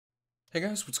Hey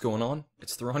guys, what's going on?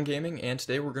 It's Thrawn Gaming, and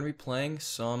today we're going to be playing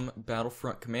some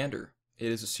Battlefront Commander. It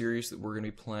is a series that we're going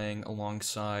to be playing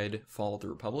alongside Fall of the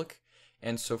Republic,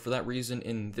 and so for that reason,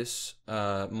 in this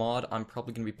mod, I'm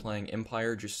probably going to be playing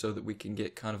Empire, just so that we can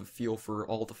get kind of a feel for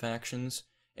all the factions,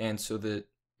 and so that,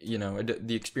 you know,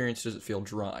 the experience doesn't feel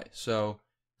dry. So,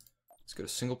 let's go to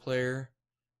single player.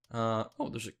 Oh,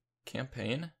 there's a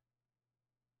campaign.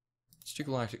 Let's do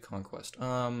Galactic Conquest.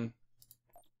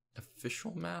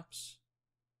 Official maps?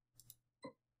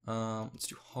 Let's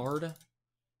do hard.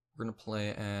 We're gonna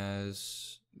play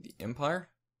as the Empire.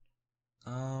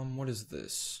 What is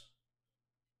this?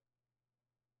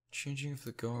 Changing of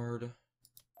the guard.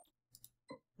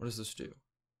 What does this do?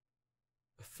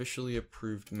 Officially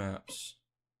approved maps.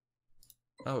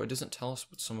 Oh, it doesn't tell us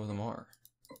what some of them are.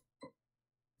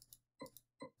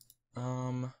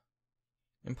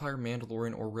 Empire,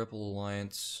 Mandalorian, or Rebel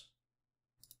Alliance.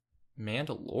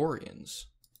 Mandalorians?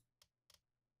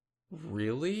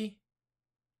 Really?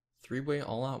 Three-way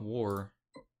all-out war.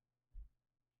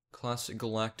 Classic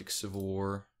galactic civil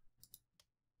war.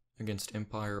 Against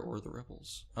Empire or the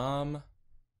Rebels.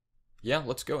 Yeah,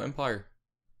 let's go Empire.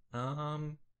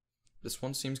 This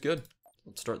one seems good.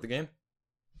 Let's start the game.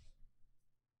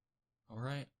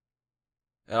 Alright.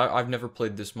 I've never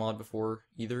played this mod before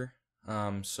either.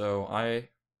 So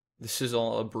this is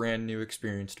all a brand new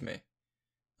experience to me.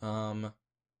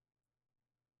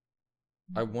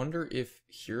 I wonder if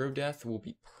hero death will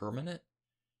be permanent.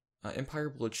 Empire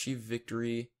will achieve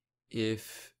victory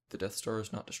if the Death Star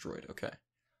is not destroyed. Okay.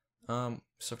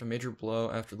 Suffered a major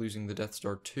blow after losing the Death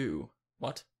Star 2.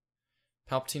 What?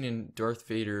 Palpatine and Darth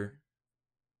Vader.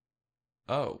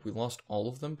 Oh, we lost all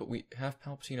of them, but we have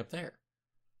Palpatine up there.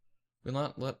 We'll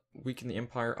not let weaken the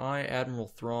Empire. I, Admiral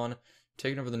Thrawn,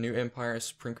 taken over the new Empire as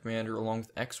Supreme Commander, along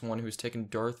with X-1, who has taken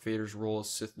Darth Vader's role as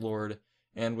Sith Lord,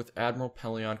 and with Admiral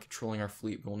Pelion controlling our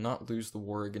fleet, we will not lose the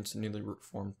war against the newly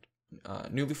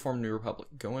formed New Republic.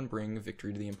 Go and bring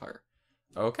victory to the Empire.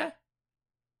 Okay.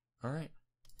 Alright.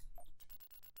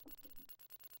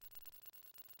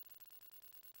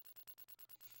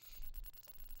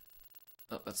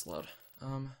 Oh, that's loud.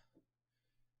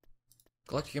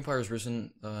 Galactic Empire has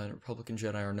risen. Republican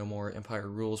Jedi are no more. Empire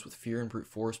rules with fear and brute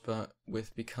force, but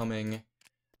with becoming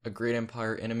a great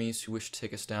Empire, enemies who wish to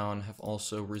take us down have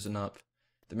also risen up.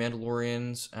 The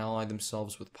Mandalorians allied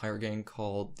themselves with a pirate gang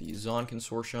called the Zon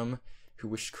Consortium, who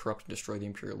wish to corrupt and destroy the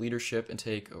Imperial leadership and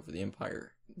take over the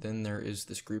Empire. Then there is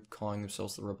this group calling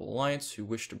themselves the Rebel Alliance, who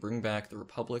wish to bring back the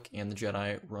Republic and the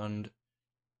Jedi, run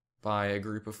by a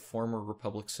group of former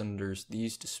Republic senators.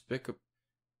 This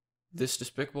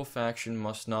despicable faction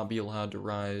must not be allowed to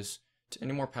rise to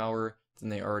any more power than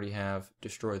they already have.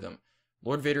 Destroy them.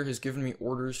 Lord Vader has given me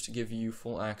orders to give you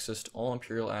full access to all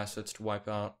Imperial assets to wipe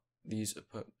out these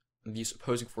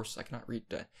opposing forces. I cannot read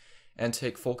that. And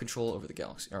take full control over the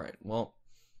galaxy. Alright, well,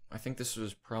 I think this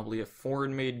was probably a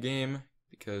foreign-made game,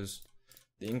 because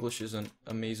the English isn't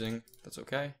amazing. That's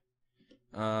okay.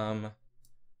 Oh,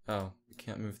 we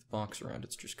can't move the box around.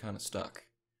 It's just kind of stuck.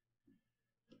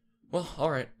 Well,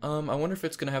 alright. I wonder if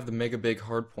it's going to have the mega big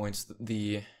hard points that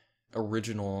the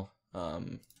original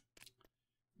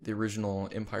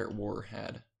Empire War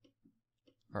had.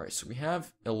 Alright, so we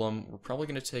have Ilum. We're probably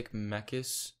going to take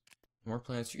Mechis. The more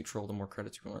planets you control, the more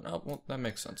credits you can earn. Oh, well, that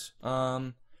makes sense.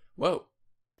 Whoa.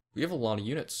 We have a lot of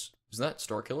units. Is that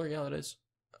Starkiller? Yeah, that is.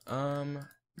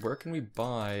 Where can we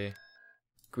buy?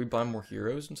 Can we buy more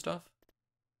heroes and stuff?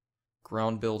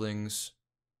 Ground buildings.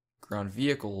 Ground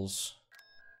vehicles.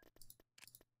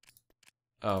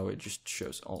 Oh, it just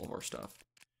shows all of our stuff.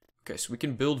 Okay, so we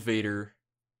can build Vader.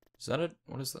 Is that it?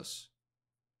 What is this?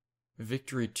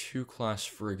 Victory 2 class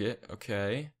frigate.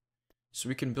 Okay. So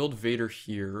we can build Vader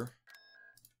here.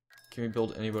 Can we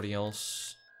build anybody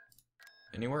else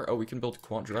anywhere? Oh, we can build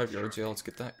quad drive yards. Yeah, let's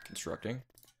get that constructing.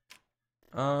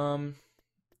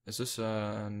 Is this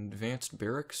an advanced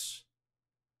barracks?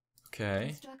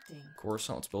 Okay.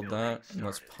 Coruscant, let's build that. And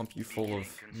let's pump you full of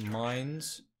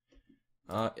mines.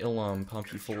 Ilum,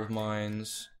 pump you full of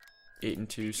mines. 8 and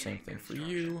 2, same thing for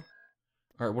you.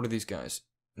 Alright, what are these guys?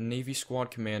 Navy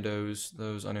Squad Commandos,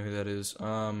 those, I know who that is.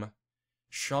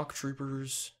 Shock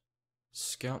Troopers,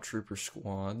 Scout Trooper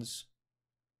Squads,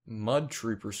 Mud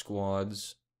Trooper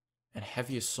Squads, and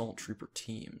Heavy Assault Trooper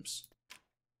Teams.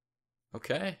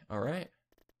 Okay, alright.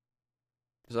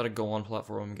 Is that a Golan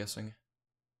platform, I'm guessing?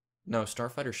 No,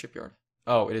 Starfighter Shipyard.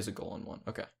 Oh, it is a Golan one,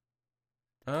 okay.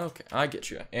 Okay, I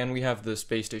get you. And we have the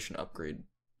space station upgrade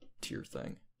tier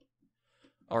thing.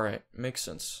 Alright, makes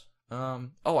sense. Oh,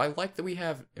 I like that we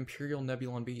have Imperial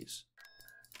Nebulon Bees.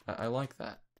 I like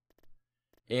that.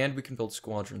 And we can build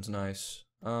squadrons, nice.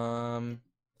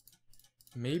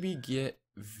 maybe get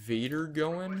Vader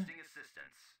going.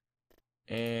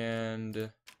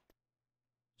 And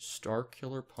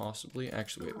Starkiller possibly.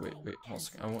 Actually, wait. Hold on a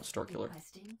second. I want Starkiller.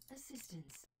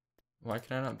 Why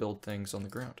can I not build things on the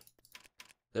ground?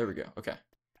 There we go. Okay.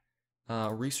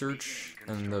 Research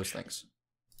and those things.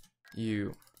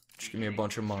 You just give me a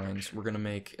bunch of mines. We're gonna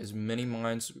make as many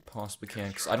mines as we possibly can,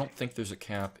 because I don't think there's a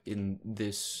cap in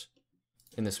this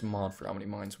mod for how many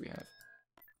mines we have.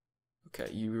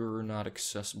 Okay, you're not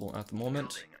accessible at the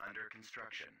moment.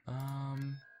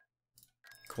 Come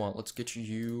on, let's get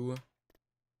you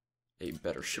a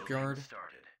better shipyard.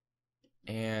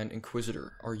 And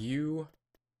Inquisitor, are you...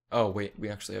 Oh, wait, we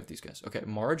actually have these guys. Okay,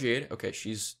 Mara Jade. Okay,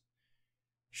 she's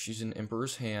in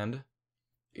Emperor's Hand.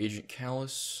 Agent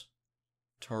Callus.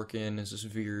 Tarkin, is this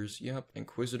Veers? Yep.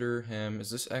 Inquisitor, him. Is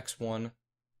this X1?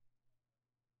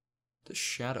 The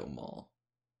Shadow Maul.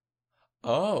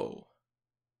 Oh.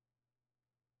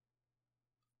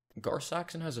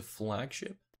 Gar-Saxon has a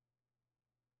flagship?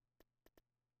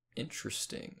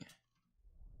 Interesting.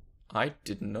 I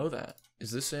didn't know that.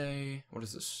 Is this a... What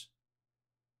is this?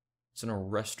 It's an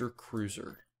Arrestor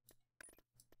Cruiser.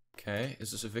 Okay,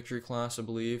 is this a Victory class, I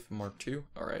believe? Mark II?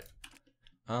 Alright.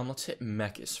 Let's hit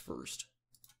Mechis first.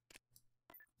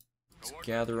 Let's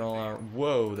gather all our...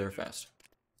 Whoa, they're fast.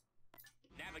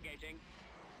 Navigating.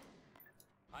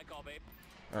 I copy.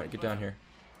 Alright, get down here.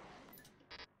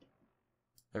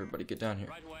 Everybody, get down here.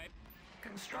 Right away.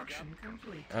 Construction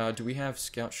complete. Do we have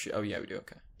scout ship? Oh, yeah, we do.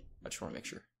 Okay. I just want to make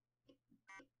sure.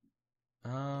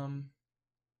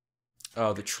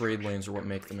 Oh, the trade lanes are what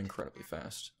make them incredibly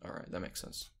fast. Alright, that makes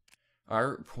sense.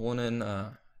 Alright, pulling in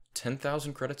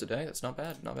 10,000 credits a day. That's not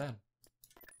bad, not bad.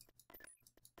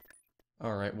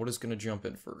 Alright, what is going to jump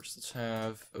in first? Let's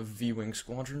have a V-Wing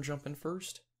Squadron jump in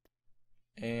first.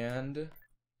 And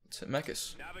let's hit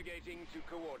Mechis. Navigating to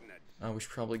coordinates. We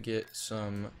should probably get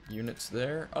some units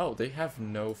there. Oh, they have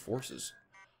no forces.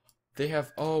 They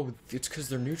have... Oh, it's because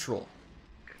they're neutral.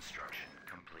 Construction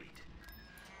complete.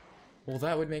 Well,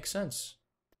 that would make sense.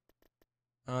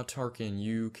 Tarkin,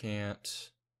 you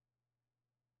can't...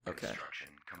 Okay. Construction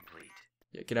complete.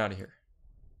 Yeah, get out of here.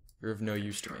 You're of no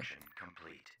use to me. Construction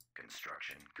complete.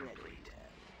 Construction complete.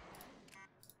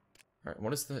 Alright,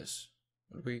 what is this?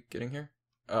 What are we getting here?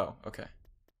 Oh, okay.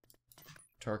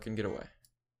 Tarkin, get away.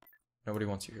 Nobody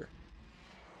wants you here.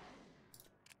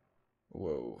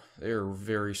 Whoa, they are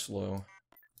very slow.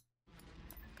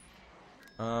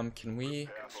 Can we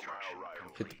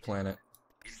hit the planet?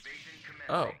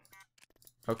 Oh,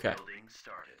 okay.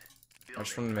 I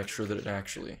just wanted to make sure that it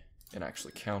actually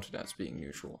counted as being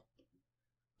neutral.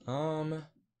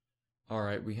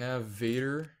 Alright, we have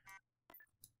Vader.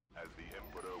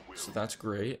 So that's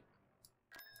great.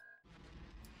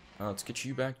 Let's get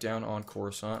you back down on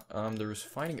Coruscant. There was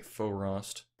fighting at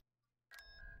Faux-Rost.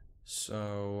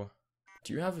 So,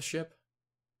 do you have a ship?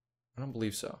 I don't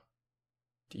believe so.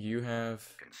 Do you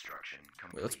have... Construction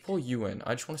complete. Wait, let's pull you in.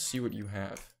 I just want to see what you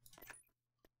have.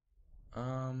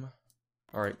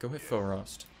 Alright, go hit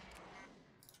Faux-Rost.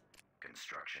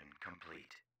 Construction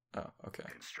complete. Oh, okay.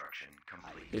 Construction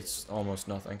complete. It's almost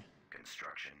nothing.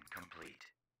 Construction complete.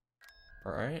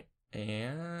 Alright,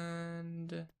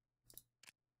 and...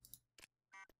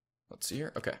 Let's see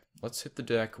here. Okay, let's hit the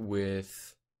deck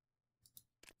with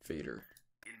Vader.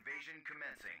 Invasion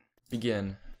commencing.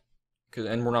 Begin.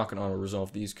 And we're not going to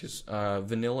auto-resolve these, because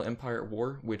Vanilla Empire at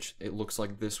War, which it looks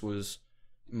like this was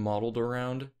modeled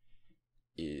around,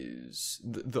 is...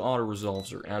 The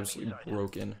auto-resolves are absolutely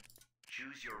broken.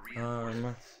 Choose your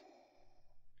reinforcements.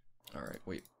 Alright,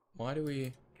 wait. Why do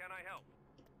we... Can I help?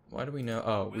 Why do we know...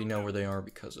 Oh, we know where they are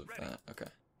because of that.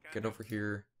 Okay. Get over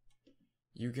here.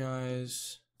 You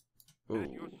guys... At Ooh.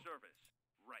 your service.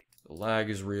 Right. The lag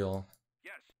is real.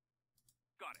 Yes.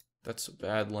 Got it. That's a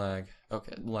bad lag.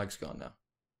 Okay, the lag's gone now.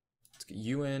 Let's get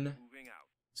you in. Moving out.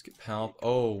 Let's get Palp.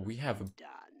 Oh, we have a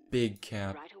Done. big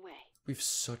cap. Right away. We have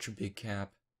such a big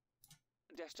cap.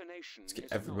 Destination. Let's get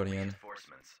everybody in.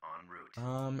 Reinforcements en route.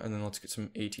 And then let's get some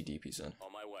ATDPs in.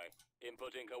 On my way.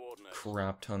 Inputting coordinates.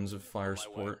 Crap tons of fire On my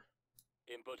support.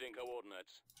 Inputting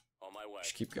coordinates. On my way.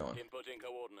 Just keep going. Inputting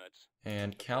coordinates.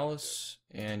 And Callus,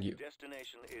 and you.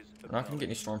 Destination is. We're not gonna get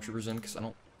any stormtroopers in because I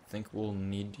don't think we'll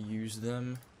need to use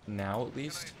them now, at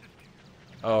least.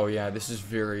 Oh yeah, this is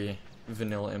very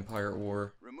Vanilla Empire at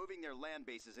War. Removing their land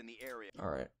bases in the area.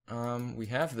 Alright, we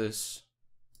have this.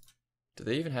 Do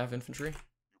they even have infantry?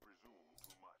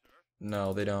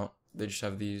 No, they don't. They just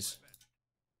have these.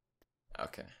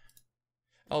 Okay.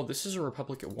 Oh, this is a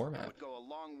Republic at War map. Would go a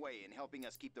long way in helping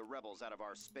us keep the rebels out of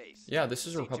our space. Yeah, this is a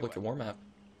See to Republic it. at War map.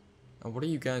 What are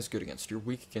you guys good against? You're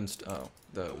weak against, oh,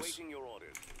 those. Awaiting your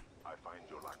orders. We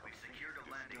secured a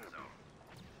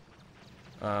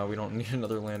We don't need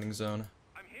another landing zone.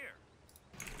 I'm here.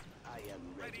 I am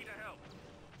Ready to help.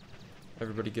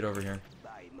 Everybody get over here.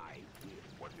 by my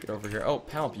will. Get over here. Oh,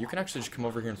 Palp, you can actually just come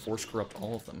over here and force corrupt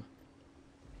all of them.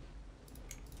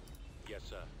 Yes,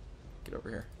 sir. Get over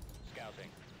here. Scouting.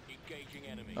 Engaging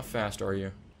enemy. How fast are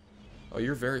you? Oh,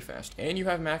 you're very fast. And you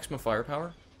have maximum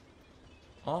firepower?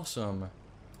 Awesome.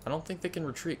 I don't think they can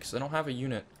retreat, because they don't have a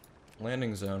unit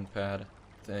landing zone pad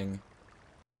thing.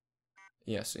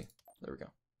 Yeah, see. There we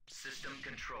go. System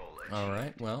control achieved.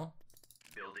 Alright, well,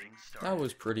 Building started. that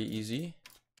was pretty easy.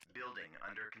 Building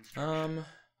under construction.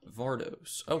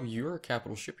 Vardos. Oh, you're a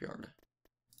capital shipyard.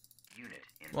 Unit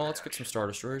in Well, let's get some Star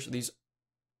Destroyers. These...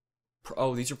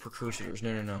 Oh, these are precursors.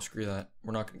 No, no, no, screw that.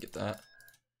 We're not gonna get that.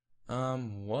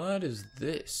 What is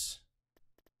this?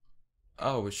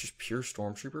 Oh, it's just pure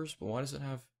stormtroopers? But why does it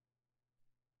have...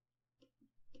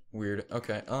 Weird.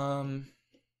 Okay,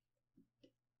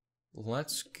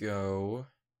 let's go...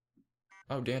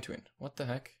 Oh, Dantooine. What the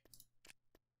heck?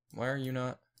 Why are you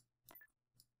not...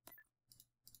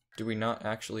 Do we not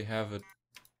actually have a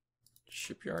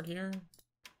shipyard here?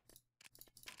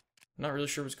 Not really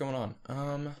sure what's going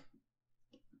on.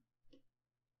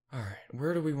 Alright,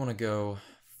 where do we want to go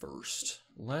first?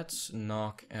 Let's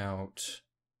knock out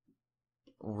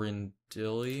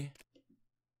Rindili,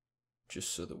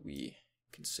 just so that we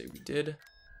can say we did.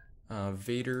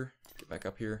 Vader, get back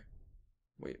up here.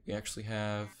 Wait, we actually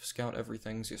have scout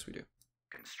everythings. Yes, we do.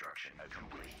 Construction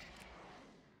complete.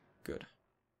 Good.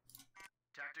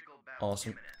 Tactical battle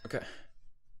Awesome. imminent. Okay.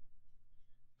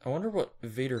 I wonder what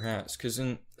Vader has, because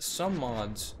in some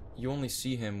mods, you only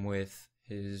see him with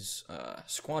his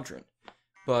squadron.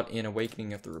 But in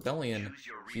Awakening of the Rebellion, Choose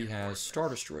your he has Star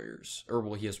Destroyers. Or,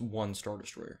 well, he has one Star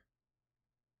Destroyer.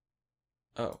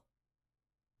 Oh.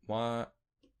 Why?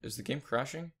 Is the game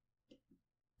crashing?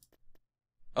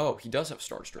 Oh, he does have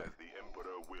Star Destroyer.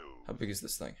 How big is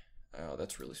this thing? Oh,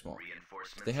 that's really small.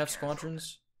 Reinforcements Do they have canceled.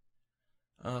 squadrons?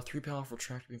 3 powerful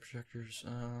tractor beam projectors.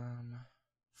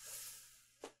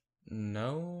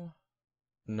 No.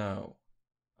 No.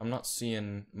 I'm not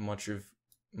seeing much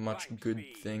good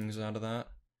things out of that.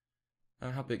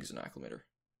 How big is an acclimator?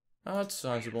 It's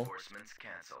sizable. Reinforcements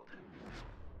canceled.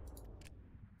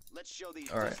 Let's show these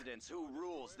All right. dissidents who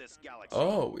rules this galaxy.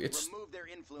 Oh, it's Remove their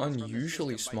influence from the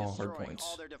unusually system by small hard destroying points.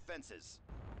 all their defenses.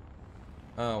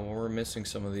 Oh, well, we're missing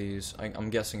some of these. I'm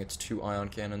guessing it's 2 ion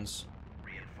cannons.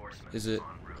 Reinforcements Is it?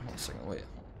 en route. Hold on a second, wait.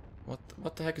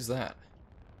 What the heck is that?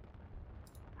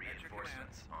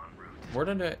 Reinforcements en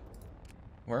route.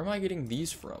 Where am I getting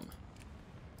these from?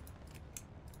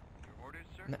 Your orders,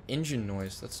 sir? An engine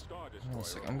noise. That's. Star Hold on a Destroyer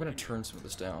second. I'm gonna turn some of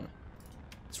this down.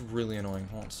 It's really annoying.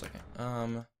 Hold on a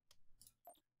second.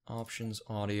 Options,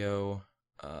 audio,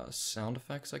 sound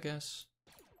effects, I guess.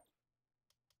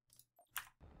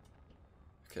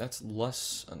 Okay, that's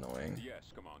less annoying. Yes,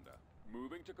 Commander.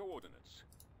 Moving to coordinates.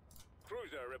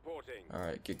 Cruiser reporting.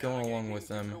 Alright, get going along with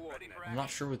them. Coordinates. I'm not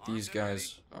sure what these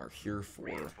guys are here for.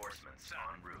 Reinforcements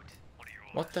en route.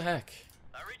 What the heck?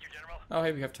 Oh,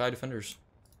 hey, we have TIE Defenders.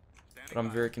 But I'm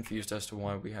very confused as to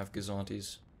why we have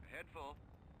Gazantes. Head full.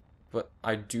 But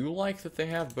I do like that they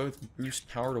have both boost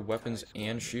power to weapons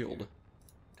and shield.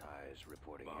 Ties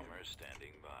reporting. Bomber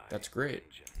standing by. That's great.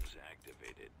 Engines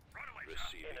activated.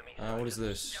 Receiving. What is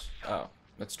this? Oh,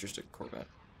 that's just a Corvette.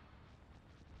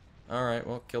 Alright,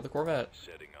 well, kill the Corvette.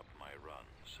 Setting up my run,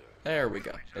 sir. There we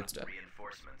go. It's dead.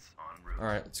 Reinforcements en route.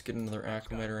 Alright, let's get another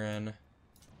acclimator in.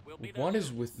 We'll be there What is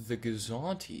soon. with the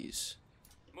Gazantes?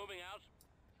 Moving out.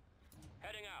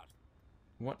 Heading out.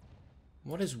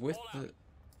 What is with the...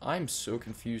 I'm so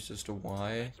confused as to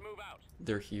why Let's move out.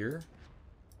 they're here.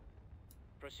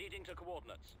 Proceeding to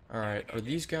coordinates. Alright, are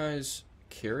these guys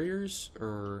carriers,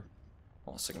 or...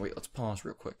 Hold on a second, wait, let's pause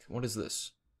real quick. What is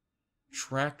this?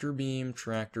 Tractor beam,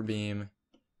 tractor beam.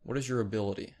 What is your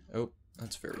ability? Oh,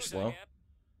 that's very Cruiser slow.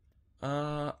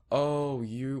 here. Oh,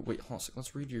 you... Wait, hold on a second,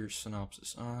 let's read your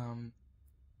synopsis. I'm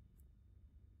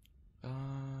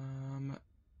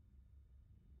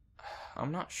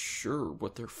not sure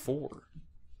what they're for.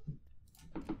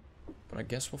 But I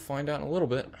guess we'll find out in a little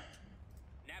bit.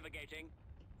 Navigating.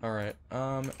 Alright,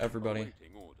 everybody,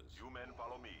 Awaiting orders. You men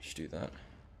follow me. just do that.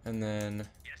 And then,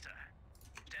 Yes, sir.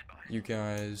 Stand by. you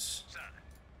guys... Sir.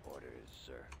 Orders,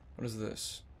 sir. What is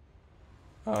this?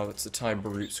 Oh, it's the TIE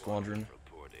Brute Squadron.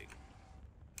 Reporting.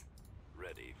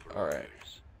 Ready for All right.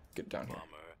 orders. Get down here.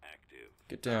 Bomber active.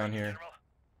 Get down here.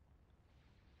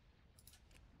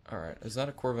 Alright, is that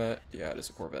a Corvette? Yeah, it is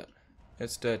a Corvette.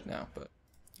 It's dead now, but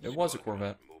it was a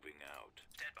Corvette. Moving out.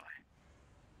 Stand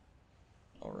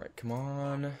by. Alright, come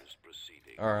on. Orders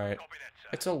proceeding. Alright.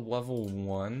 It's a level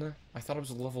 1. I thought it was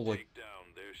a level, like, Take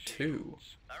down their 2.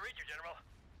 I read you, General.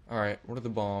 Alright, what are the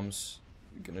bombs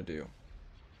gonna do?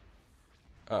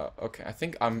 Okay,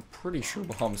 I'm pretty sure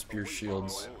bombs pierce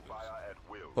shields,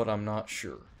 but I'm not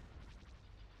sure.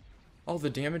 Oh, the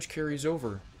damage carries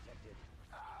over.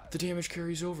 The damage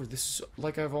carries over. This is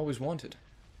like I've always wanted.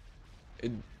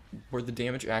 Where the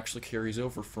damage actually carries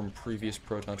over from previous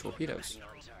proton torpedoes.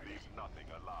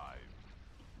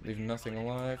 Leave nothing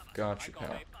alive. Gotcha,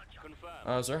 pal.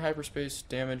 Is there hyperspace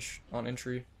damage on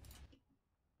entry?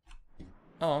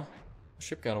 Oh, the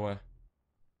ship got away.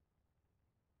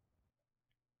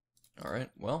 Alright,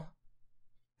 well,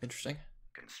 interesting.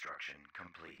 Construction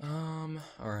complete.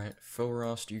 Alright,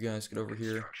 Forast, you guys get over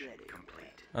here. Construction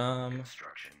complete.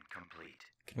 Construction complete.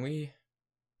 Can we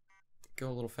go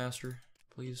a little faster,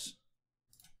 please?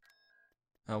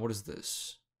 What is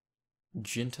this?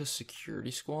 Jinta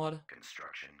Security Squad?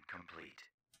 Construction complete.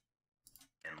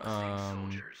 Enlisting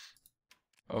soldiers.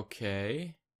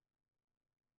 Okay.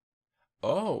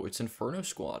 Oh, it's Inferno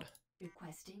Squad.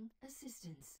 Requesting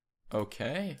assistance.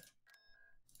 Okay.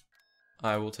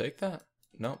 I will take that.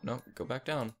 No, go back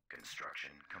down.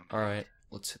 Construction complete. Alright,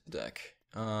 let's hit the deck.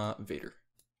 Vader.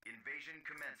 Invasion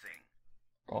commencing.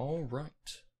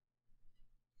 Alright.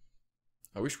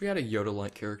 I wish we had a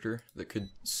Yoda-like character that could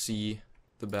see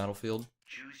the battlefield.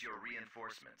 Choose your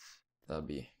reinforcements. That'd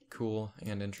be cool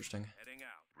and interesting. Heading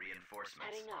out.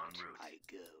 Reinforcements Heading out. en route. I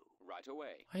go. Right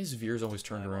away. Why is Veer's always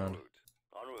turned around? En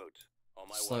route. On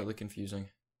my Slightly way. confusing.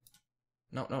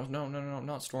 No,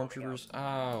 not stormtroopers.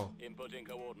 Ow. Inputting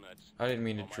coordinates. I didn't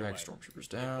mean to On my drag way. stormtroopers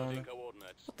down. Inputting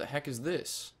coordinates. What the heck is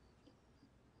this?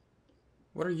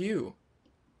 What are you?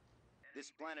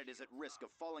 This planet is at risk of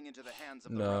falling into the hands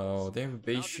of the No, rebels. they have a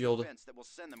base Mount a shield. defense that will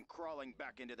send them crawling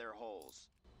back into their holes.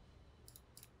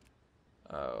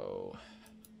 Oh.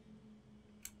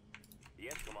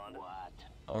 Yes, Commander. What?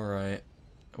 Alright.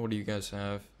 What do you guys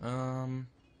have? Well,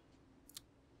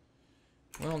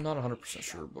 not 100%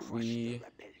 sure, but we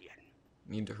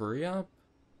need to hurry up.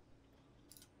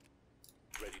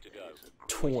 Ready to go.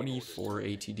 24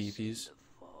 ATDPs.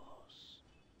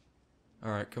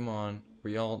 Alright, come on.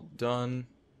 We all done?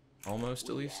 Almost,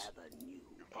 at least?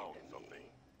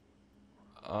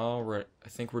 Alright, I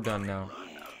think we're done now.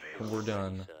 We're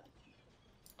done.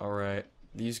 Alright,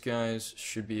 these guys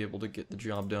should be able to get the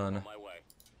job done. On my way.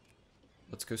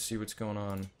 Let's go see what's going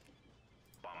on.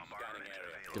 Scanning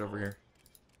area. Get over here.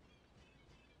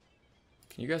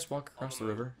 Can you guys walk across the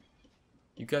river?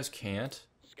 You guys can't?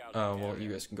 Scouting Oh, well, area.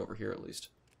 you guys can go over here at least.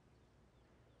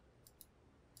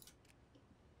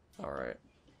 Alright.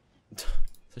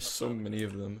 There's so many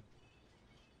of them.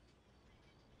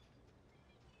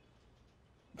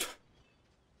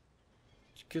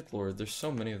 Good lord, there's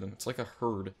so many of them. It's like a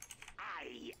herd.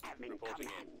 I am in Reporting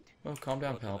command. Oh, calm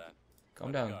down, Roger pal. that.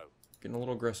 Calm Let's down. go. Getting a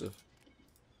little aggressive.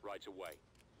 Right away.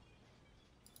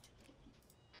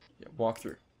 Yeah, walk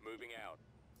through. Moving out.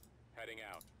 Heading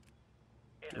out.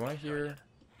 Do I hear...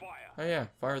 Fire. Oh yeah,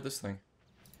 fire this thing.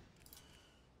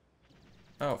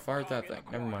 Oh, fired that thing.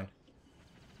 Never mind.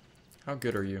 How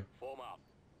good are you? Form up.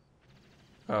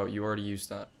 Oh, you already used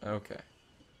that. Okay.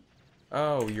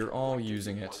 Oh, you're all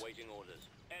using it. Awaiting orders.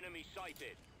 Enemy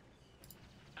sighted.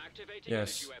 Activating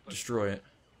Yes, destroy it.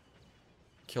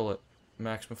 Kill it.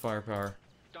 Maximum firepower.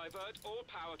 Divert all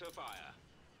power to fire.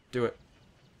 Do it.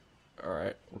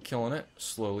 Alright, we're killing it.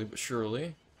 Slowly but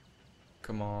surely.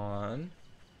 Come on.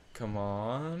 Come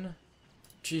on.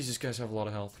 Jeez, these guys have a lot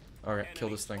of health. Alright, kill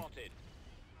this thing.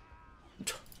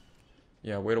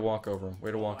 Yeah, way to walk over him.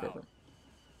 Way to walk over him.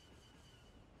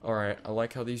 Alright, I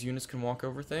like how these units can walk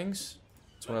over things.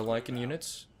 That's what I like in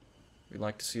units. We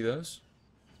like to see those.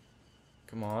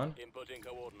 Come on. Inputting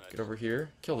coordinates. Get over here.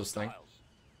 Kill this thing. Hostiles.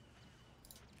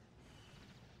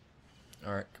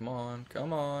 Alright, come on.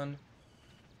 Come on.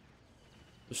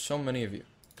 There's so many of you.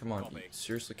 Come on, you Copy.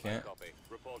 seriously can't. Copy.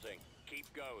 Reporting.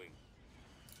 Keep going.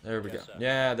 There we go. Yes, sir.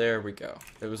 Yeah, there we go.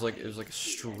 It was like a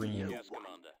stream. Yes,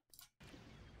 Commander.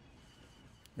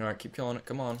 Alright, keep killing it.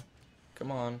 Come on.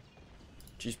 Come on.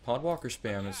 Geez, Podwalker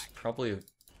spam is probably a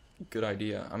good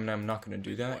idea. I mean, I'm not going to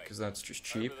do that because that's just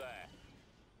cheap Over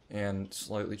there. and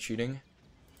slightly cheating.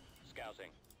 Scouting.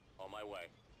 On my way.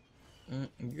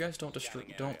 You guys don't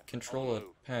Scanning don't area. control On a the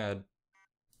move. pad.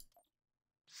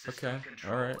 System Okay,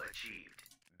 control alright. achieved.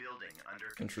 Building under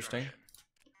Interesting.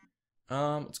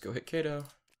 construction. Let's go hit Kato.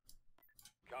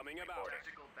 Coming about.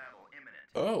 Tactical battle imminent.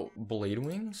 Oh, Blade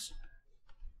Wings?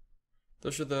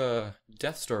 Those are the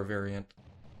Death Star variant.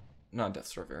 Not Death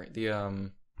Star variant.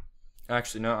 The,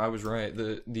 actually, no, I was right.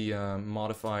 The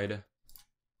modified,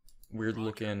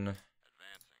 weird-looking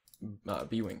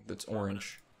B-Wing that's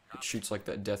orange. It shoots like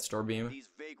that Death Star beam. These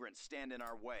vagrants stand in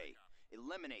our way.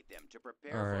 Eliminate them to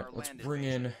prepare Alright, for our let's land bring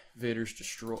invasion. in Vader's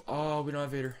Destroy. Oh, we don't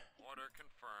have Vader. Order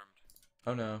confirmed.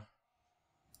 Oh no.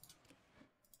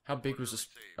 How big was this?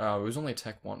 Oh, it was only a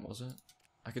Tech 1, was it?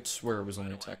 I could swear it was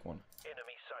only a Tech 1.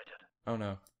 Enemy sighted. Oh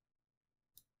no.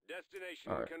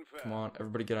 Destination Alright, confirmed. come on,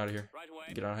 everybody get out of here. Right away.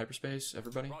 Get out of hyperspace,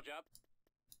 everybody. Roger.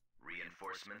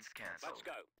 Reinforcements canceled. Let's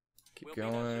go. Keep We'll be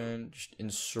there soon. going. Just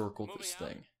encircle Moving this out.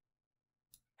 thing.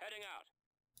 Heading out.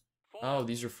 Oh,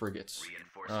 these are frigates.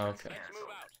 Reinforcements Oh, okay. Let's move canceled.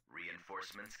 out.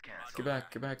 Reinforcements canceled. Get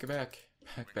back, get back, get back.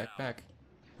 Back, back, back.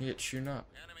 You get chewed up.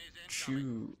 Enemies incoming.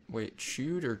 Chew. Wait,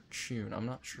 chewed or chewed? I'm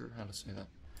not sure how to say that.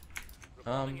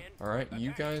 Reporting in. Alright,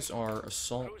 you guys are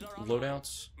assault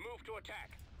loadouts. Move to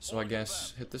attack. So I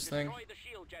guess hit this thing. Destroy the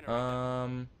shield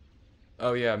generator.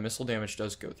 Oh yeah, missile damage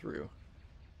does go through.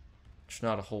 It's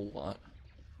not a whole lot.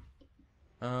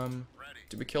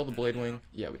 Did we kill the Blade Wing?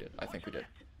 Yeah, we did. I think we did.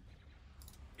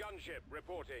 Gunship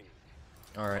reporting.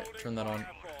 Alright, turn that on.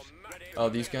 Oh,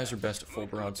 these guys are best at full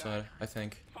broadside, I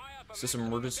think. Is this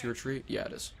emergency retreat? Yeah,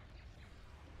 it is.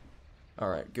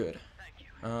 Alright, good.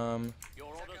 Your orders,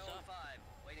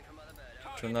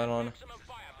 sir. Turn that on. Maximum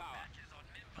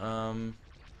firepower.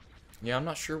 Yeah, I'm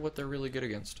not sure what they're really good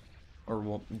against. Or,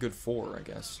 well, good for, I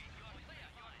guess.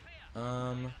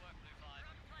 Alright,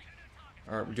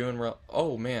 we're doing well.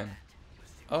 Oh, man.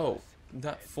 Oh,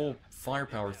 that full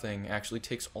firepower thing actually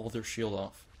takes all their shield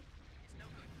off.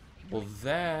 Well,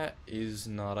 that is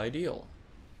not ideal.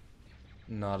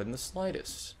 Not in the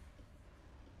slightest.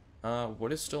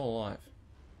 What is still alive?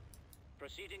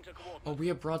 Proceeding to coordinate. Oh, we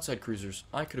have broadside cruisers.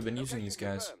 I could have been using these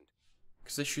guys. Confirmed.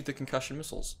 Because they shoot the concussion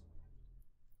missiles.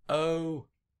 Oh,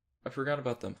 I forgot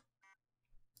about them.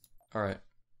 Alright.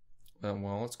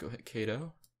 Well, let's go hit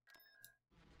Kato.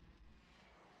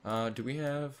 Do we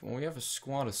have... Well, we have a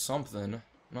squad of something. I'm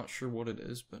not sure what it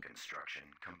is, but... Construction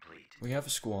complete. We have a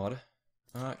squad.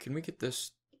 Can we get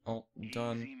this all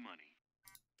done? Easy money.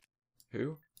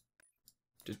 Who?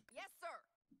 Yes, sir.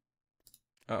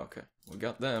 Oh, okay. We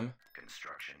got them.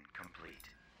 Construction complete.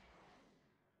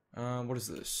 What is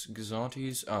this?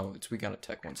 Gazantes? Oh, we got a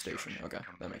Tech 1 station. Okay,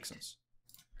 that makes sense.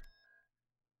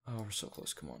 Oh, we're so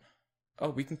close, come on. Oh,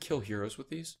 we can kill heroes with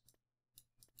these?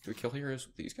 Do we kill heroes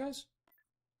with these guys?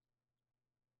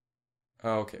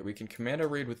 Oh, okay, we can command a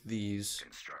raid with these,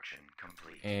 Construction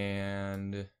complete.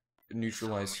 and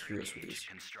neutralize Salamiri heroes with gauge these.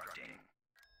 constructing.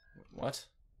 What?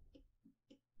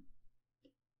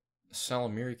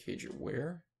 Salamiri cage,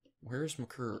 where? Where's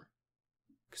McCurr?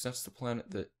 Because that's the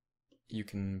planet that you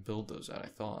can build those at, I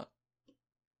thought.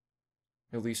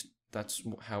 At least that's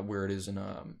where it is in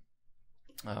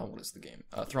what is the game?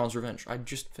 Thrawn's Revenge. I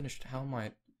just finished. How am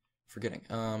I forgetting?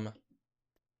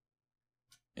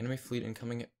 Enemy fleet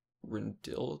incoming at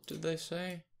Rendil, did they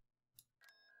say?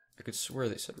 I could swear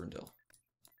they said Rendil.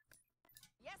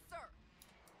 Yes, sir.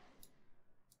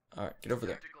 Alright, get over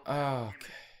there. Ah,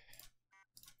 okay.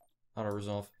 Auto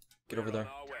resolve. Get over there. On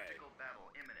our way. Tactical battle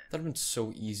imminent. That'd have been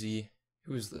so easy.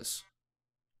 Who is this?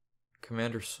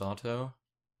 Commander Sato?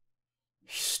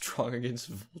 He's strong against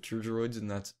vulture droids and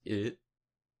that's it?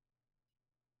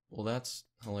 Well, that's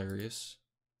hilarious.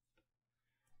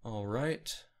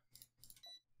 Alright.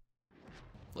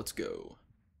 Let's go.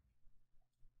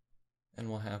 And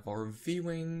we'll have our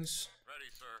V-Wings. Ready,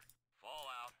 sir. Fall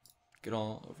out. Get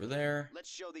all over there. Let's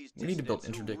show these We need to build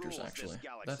dissidents who interdictors, rules actually. this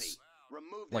galaxy. That's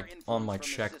Remove their like on my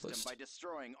influence from the checklist. system by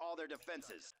destroying all their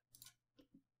defenses.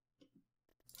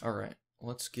 Alright,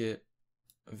 let's get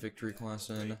a victory class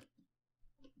in.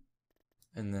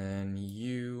 And then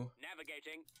you,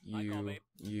 Navigating. you, Confirmed.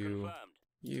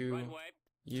 you, Right away.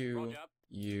 you, Roger.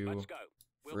 you, Let's go.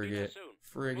 We'll be there frigate, soon.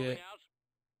 frigate. Moving out.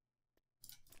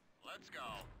 Let's go.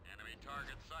 Enemy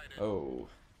target sighted. Oh,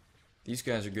 these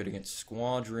guys are good against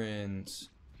squadrons.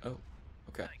 Oh,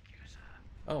 okay.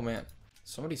 Oh man,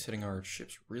 somebody's hitting our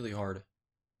ships really hard.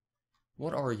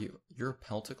 What are you? You're a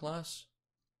Pelta class?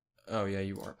 Oh yeah,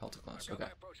 you are a Pelta class. Okay.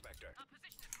 Prospector.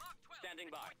 Standing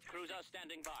by. Cruiser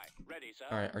standing by. Ready, sir.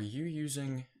 Alright, are you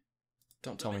using...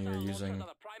 Don't tell me you're Missile using... launchers are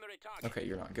the primary target. Okay,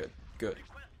 you're not. Good. Good.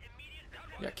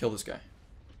 Yeah, kill this guy.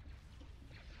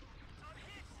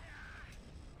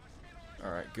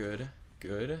 Alright, good.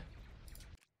 Good.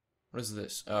 What is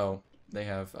this? Oh, they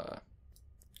have,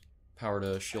 power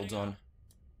to shields on.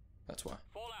 That's why.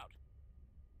 Fall out.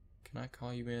 Can I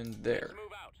call you in? There. Let's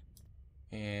move out.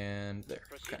 And there.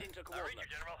 Okay. Proceeding to coordinates.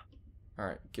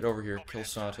 Alright, get over here. Kill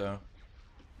Sato.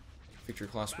 Victory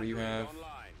class, what do you have? Online.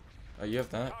 Oh, you have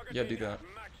that? Yeah, do that.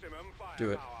 Maximum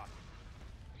Do it. firepower.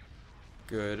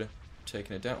 Good.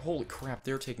 Taking it down. Holy crap,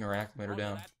 they're taking our acclimator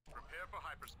down. Prepare for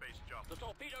hyperspace jump. The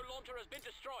torpedo launcher has been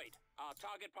destroyed. Our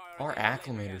target Our priority is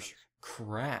laser acclimators. cannons.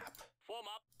 Crap. Form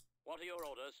up. What are your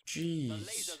orders? The Jeez.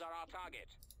 lasers are our target.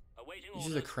 Awaiting These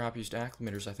orders. are the crappiest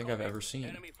acclimators I think I've ever seen.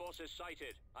 Enemy forces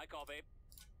sighted. I copy.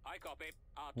 I copy.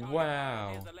 Our target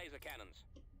Wow. is the laser cannons.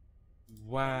 Lasers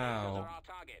Wow. are our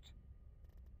target.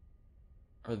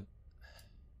 Are,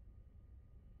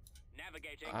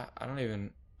 Navigating. I don't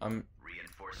even... I'm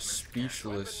Reinforcements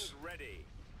speechless. Weapons ready.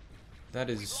 That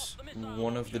is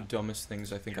one of the dumbest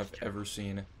things I think I've ever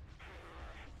seen.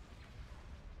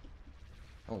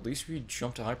 Well, at least we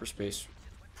jumped to hyperspace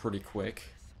pretty quick.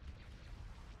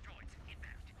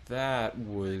 That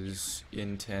was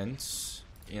intense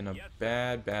in a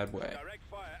bad way. Direct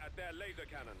fire at their laser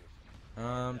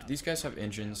cannons. Do these guys have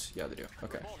engines? Yeah, they do.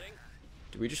 Okay. Reporting.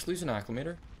 Did we just lose an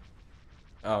acclimator?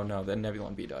 Oh no, the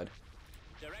Nebulon B died.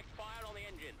 Direct fire on the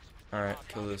engines. Alright, Our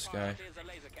kill target this guy. target is the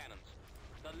laser cannons.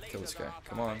 The Kill this lasers guy. are our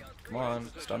Come on. target. Come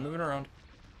on. Stop moving around.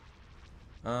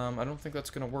 I don't think that's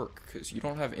gonna work, because you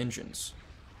don't have engines.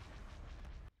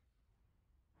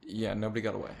 Yeah, nobody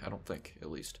got away. I don't think, at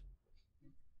least.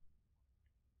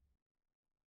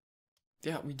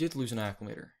 Yeah, we did lose an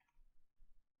acclimator.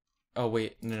 Oh,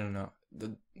 wait. No.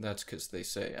 That's because they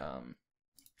say,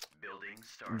 building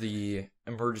started. the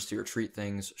emergency retreat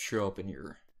things show up in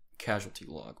your casualty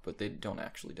log, but they don't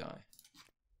actually die.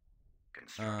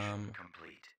 Construction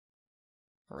complete.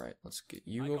 Alright, let's get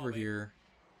you over here.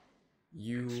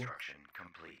 You Construction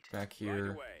complete. back Right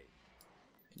here. away.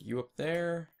 You up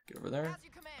there. Get over there. As you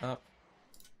command. Up.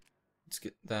 Let's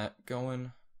get that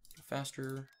going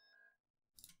faster.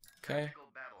 Okay. Tactical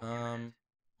battle unit.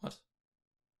 What?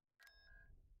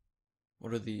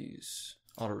 What are these?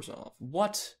 Auto resolve.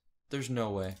 What? There's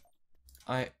no way.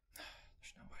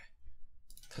 There's no way.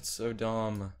 That's so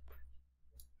dumb.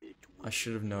 I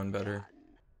should have known better.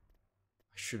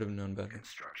 I should have known better.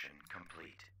 Construction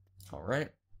complete. Alright.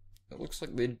 It looks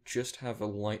like they just have a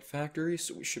light factory,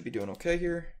 so we should be doing okay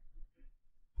here.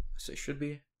 I say should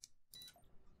be.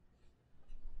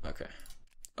 Okay.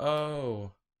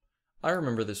 Oh. I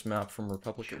remember this map from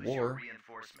Republic of Choose your War.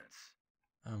 reinforcements.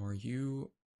 Are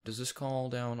you... Does this call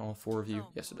down all four of you?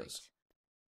 Oh, Yes, it great. does.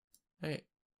 Hey.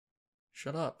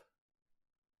 Shut up.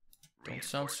 Don't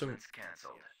sound so Reinforcements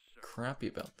canceled. crappy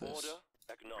about this. Order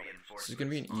acknowledged. This is gonna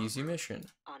be an easy mission.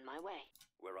 On my way.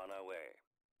 We're on our way.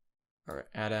 Alright,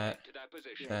 add To that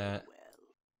position. that.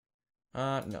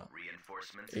 No.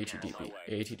 Reinforcements ATDP, canceled.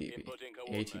 ATDP, Inputting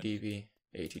coordinates. ATDP,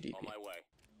 On ATDP. my way.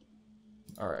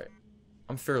 Alright.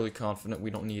 I'm fairly confident we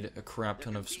don't need a crap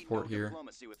ton There of can be support no here.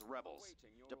 diplomacy with rebels.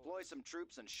 Deploy some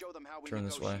troops and show them how we Turn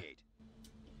this way. negotiate.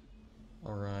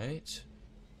 Alright.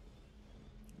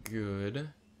 Good.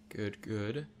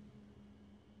 Good.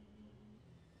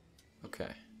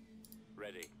 Okay.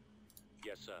 Ready.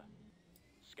 Yes, sir.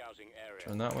 Scouting area.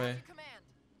 Turn that way. As you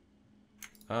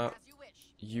command. As you wish.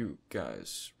 You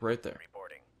guys, right there.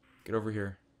 Reporting. Get over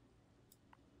here.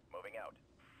 Moving out.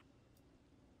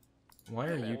 Why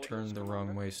are you turned the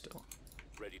wrong way still?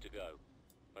 Ready to go.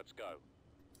 Let's go.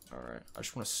 Alright, I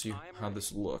just want to see how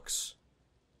this looks.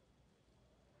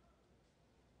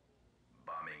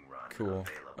 Bombing run Cool.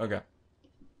 available. Okay.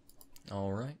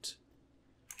 Alright.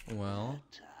 Well,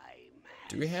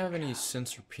 do we have any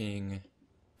sensor ping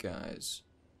guys?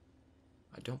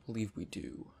 I don't believe we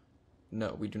do.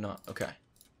 No, we do not. Okay.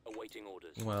 Awaiting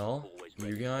orders. Well, Always you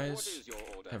ready. guys, What is your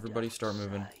order? everybody start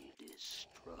moving.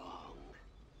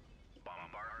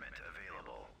 Bombardment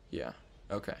available. Yeah.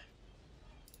 Okay.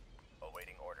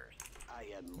 Awaiting orders.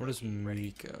 What does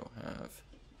Miko have?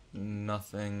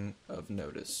 Nothing of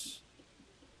notice.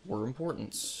 Or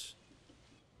importance.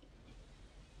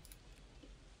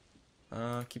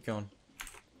 Keep going.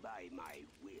 By my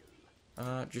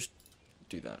will. Just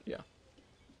do that, yeah.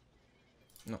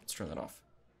 No, let's turn that off.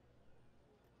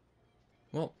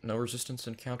 Well, no resistance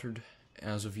encountered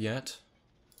as of yet.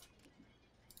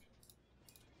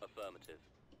 Affirmative.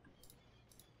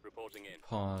 Reporting in.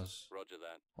 Pause. Roger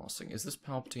that. Pausing. Is this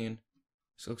Palpatine?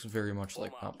 This looks very much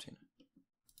like Form up. Palpatine.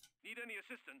 Need any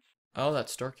assistance? Oh,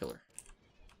 that's Starkiller.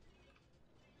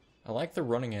 I like the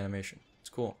running animation. It's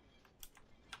cool.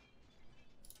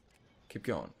 Keep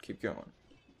going. Keep going.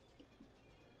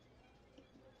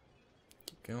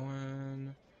 Keep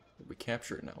going. If we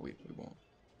capture it now, we won't.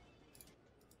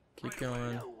 Keep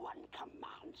going. No one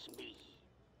commands me.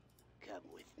 Come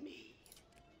with me.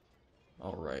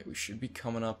 Alright, we should be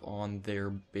coming up on their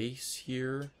base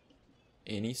here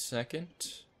any second.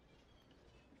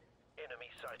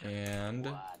 And...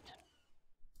 What?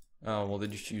 oh, well, they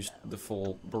just used the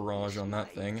full barrage on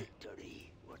that thing.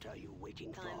 Victory. What are you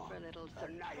waiting Time for a little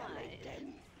Annihilate surprise.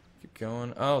 them. Keep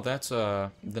going. Oh, that's,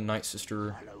 the Night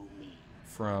Sister Follow me.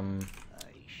 from,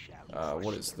 I shall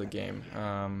what is the game?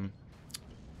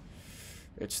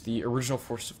 It's the original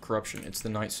force of corruption. It's the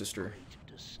Night Sister.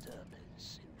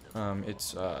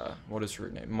 It's, what is her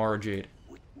name? Mara Jade.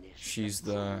 She's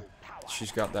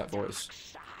got that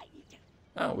voice.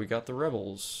 Oh, we got the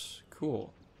rebels.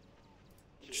 Cool.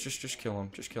 Just kill them.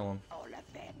 Just kill them.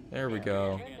 There we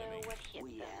go.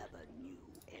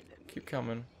 Keep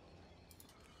coming.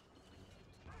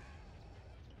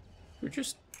 We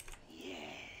just...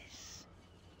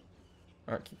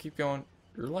 Alright, keep going.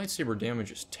 Your lightsaber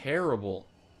damage is terrible.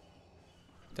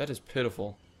 That is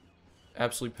pitiful.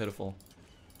 Absolutely pitiful.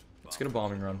 Let's get a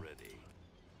bombing run.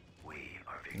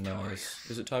 Nice.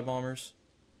 Is it TIE bombers?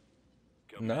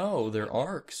 No, they're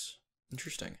arcs.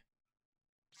 Interesting.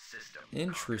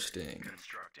 Interesting.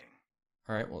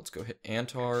 Alright, well, let's go hit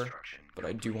Antar. But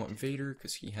I do want Vader,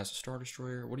 because he has a Star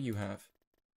Destroyer. What do you have?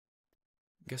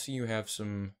 I'm guessing you have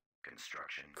some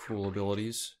cool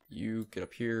abilities. You get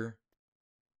up here.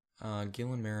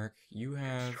 Gillen Merrick, you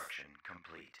have...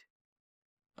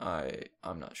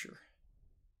 I'm not sure.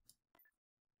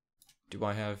 Do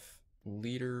I have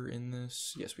leader in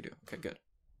this? Yes, we do. Okay, good.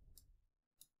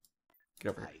 Get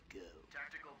over here.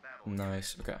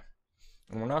 Nice, okay.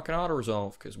 And we're not going to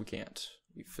auto-resolve, because we can't.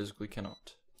 We physically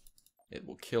cannot. It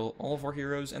will kill all of our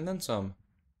heroes, and then some.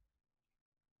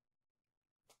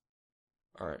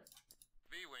 Alright.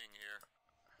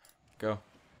 Go.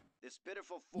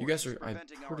 You guys are, I'm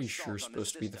pretty sure,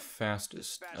 supposed to be the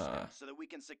fastest,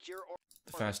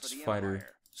 fighter,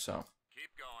 so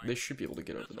they should be able to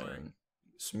get over there in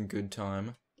some good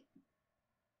time.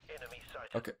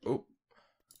 Okay, oh.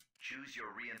 Choose your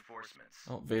reinforcements.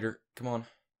 Oh, Vader, come on.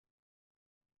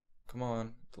 Come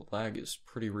on, the lag is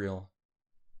pretty real.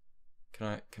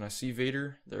 Can I see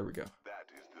Vader? There we go.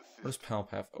 What does Palp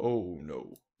have? Oh,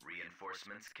 no.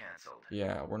 Reinforcements cancelled.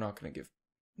 Yeah, we're not gonna give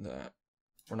that.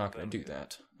 We're not gonna do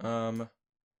that.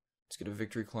 Let's get a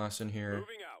victory class in here.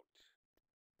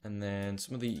 And then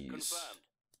some of these.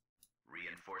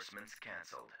 Reinforcements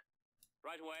cancelled.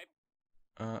 Right away.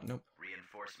 Nope.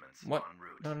 Reinforcements What?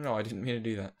 en route. No, I didn't mean to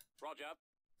do that. Roger.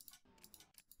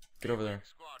 Get over there.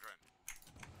 Squadron.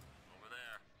 Over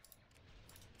there.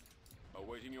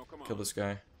 Awaiting your command. Kill this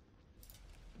guy.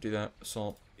 Do that.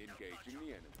 Assault. Engaging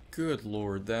the enemy. Good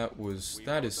lord, that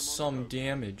is some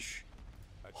damage.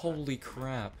 Holy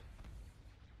crap.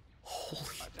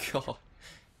 Holy god.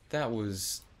 That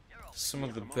was some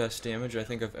of the best damage I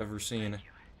think I've ever seen.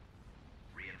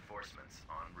 Reinforcements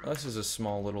en route. This is a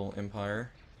small little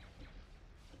empire.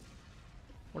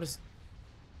 What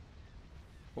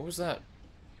was that?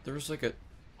 There was like a...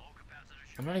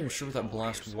 I'm not even sure what that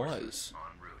blast was.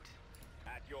 En route.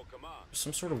 At your command.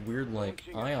 Some sort of weird, like,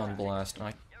 ion blast, and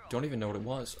I don't even know what it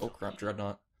was. Oh crap,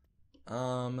 Dreadnought.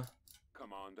 Commander.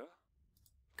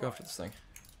 Go after this thing.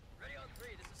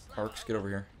 Arcs, get over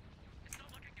here.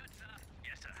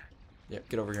 Yep,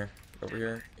 get over here. Get over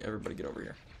here. Everybody get over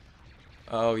here.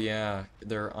 Oh yeah,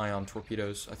 they're ion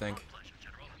torpedoes, I think.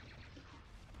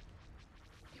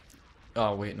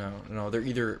 Oh wait, no, they're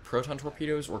either proton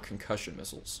torpedoes or concussion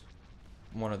missiles.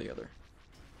 One or the other.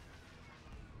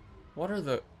 What are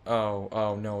the...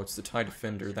 Oh no, it's the TIE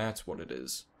Defender, that's what it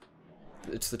is.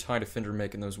 It's the TIE Defender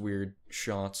making those weird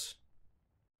shots.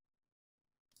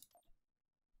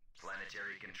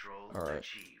 Planetary control Alright.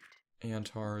 achieved.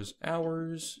 Antar is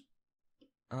ours.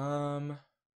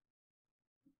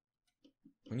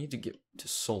 We need to get to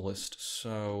Solist,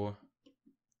 so...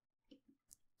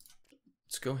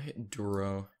 Let's go hit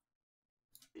Duro.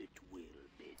 It will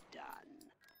be done.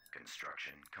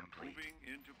 Construction complete.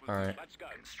 Alright. Let's go.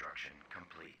 Construction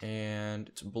complete. And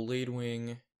it's Blade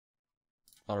Wing.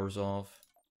 Auto-resolve.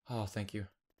 Oh, thank you.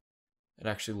 It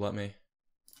actually let me.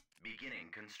 Beginning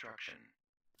construction.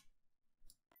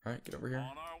 Alright, get over here.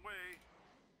 On our way.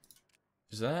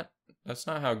 Is that... That's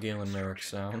not how Galen Merrick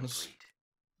Construction sounds. complete.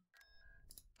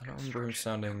 I don't remember him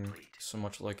sounding so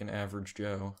much like an average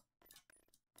Joe.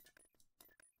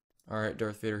 Alright,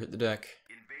 Darth Vader, hit the deck.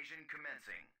 Invasion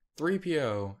commencing.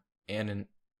 3PO and an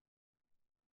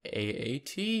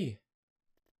AAT.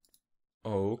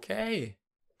 Okay.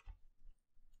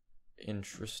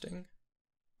 Interesting.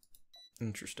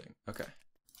 Interesting. Okay.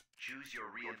 Choose your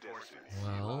reinforcements.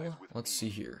 Well, let's see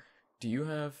here. Do you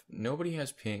have... Nobody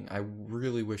has ping. I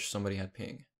really wish somebody had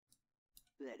ping.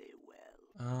 Very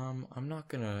well. I'm not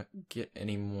gonna get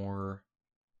any more...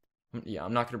 Yeah,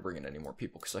 I'm not gonna bring in any more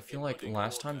people, because I feel like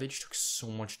last time they just took so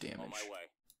much On damage. my way.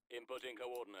 Inputting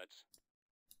coordinates.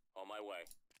 On my way.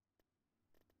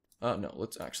 No,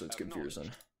 let's get Veers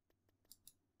in.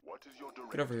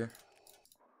 Get over here.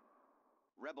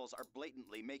 Rebels are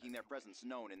blatantly making their presence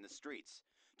known in the streets.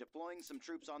 Deploying some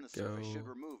troops on the surface should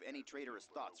remove any traitorous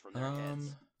thoughts from their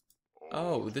heads.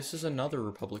 Oh, this is another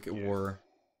Republic at war.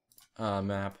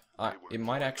 map. It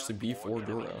might actually be for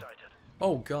Duro.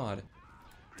 Oh god.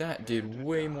 That did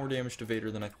way more damage to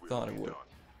Vader than I thought it would.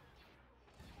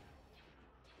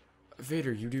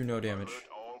 Vader, you do no damage.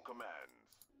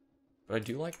 But I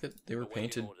do like that they were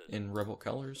painted in Rebel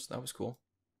colors. That was cool.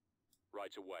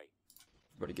 Right away.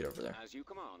 Everybody get over there. As you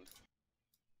command.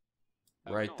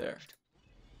 Right there.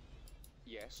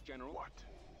 Yes, General. What?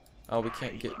 Oh, we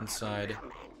can't get inside.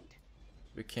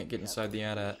 We can't get inside the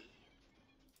AT-AT.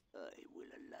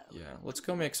 Yeah, let's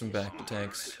go make some back to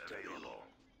tanks.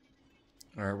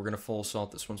 Alright, we're gonna full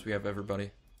assault this once we have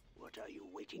everybody.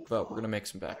 But we're gonna make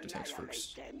some back to tanks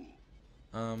first.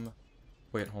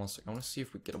 Wait, hold on a second. I wanna see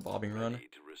if we can get a bombing run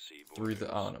through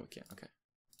the... Oh, no, we can't. Okay.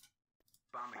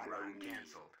 Bombing run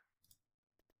cancelled.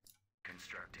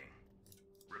 Constructing.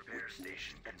 Repair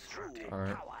station constructing.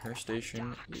 Alright, repair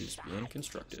station is being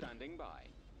constructed. Standing by.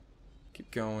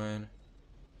 Keep going.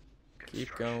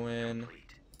 Keep going.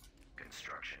 Complete.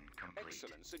 Construction complete.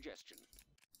 Excellent suggestion.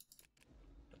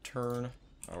 A turn.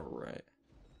 Alright.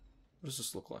 What does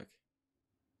this look like?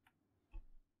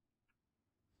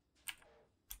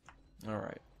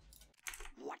 Alright.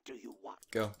 What do you want?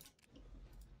 Go.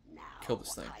 Now Kill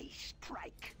this thing. I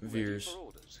strike. Veers. For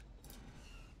orders.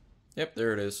 Yep,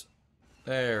 there it is.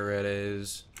 There it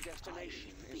is.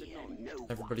 Destination is Fear acknowledged. no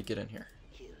Everybody get in here.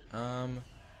 kill.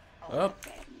 Up.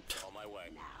 On my way.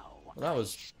 Now Well, that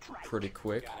was pretty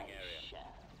quick.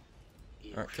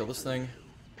 Alright, kill this thing.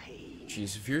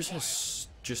 Jeez, Veers has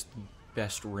just the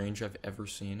best range I've ever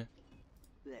seen.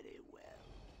 Very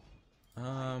well.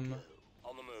 On the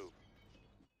move.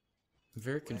 I'm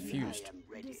very confused. I am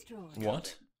ready. Destroyed.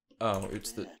 What? Oh,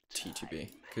 it's the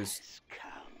T2B. Because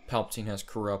Palpatine has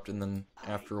corrupt, and then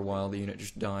after a while the unit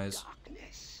just dies.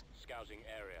 Darkness. Scouting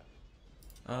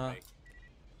area.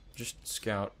 Just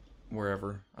scout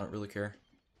wherever. I don't really care.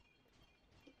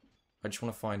 I just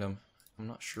want to find them. I'm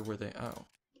not sure where they... Oh.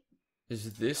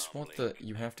 Is this what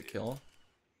you have to kill?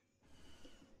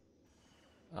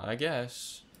 I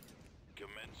guess.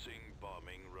 Commencing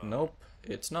bombing run. Nope,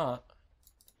 it's not.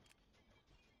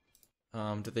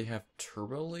 Do they have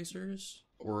turbo lasers?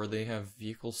 Or they have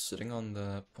vehicles sitting on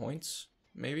the points?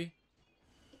 Maybe?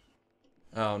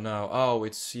 Oh, no. Oh,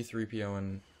 it's C-3PO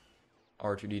and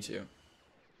R2-D2.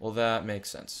 Well, that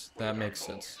makes sense. That makes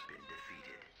sense.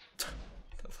 That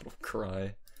little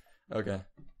cry. Okay.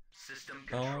 System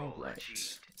control Alright.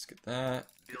 achieved. Let's get that.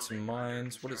 Get some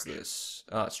mines. What is this?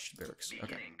 Ah, it's just barracks. Okay.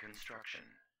 Beginning construction.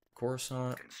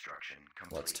 Coruscant. Construction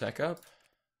complete. Let's tech up.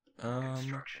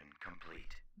 Construction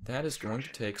complete. That is going to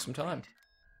take some time.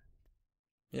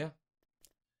 Yeah.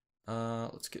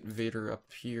 Let's get Vader up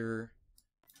here.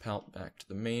 Palt back to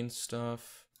the main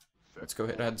stuff. Let's go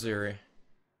hit Adzeri.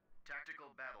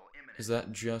 Tactical battle imminent. Is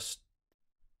that just...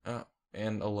 Oh,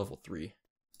 and a level 3.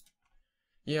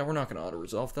 Yeah, we're not going to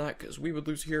auto-resolve that, because we would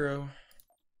lose hero.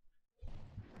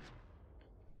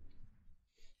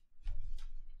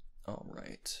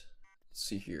 Alright. Let's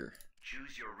see here.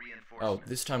 Choose your Oh, reinforcements.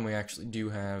 this time we actually do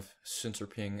have sensor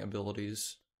ping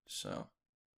abilities, so...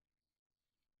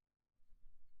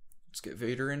 Let's get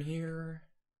Vader in here.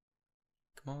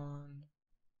 Come on.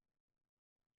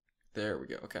 There we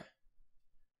go, okay.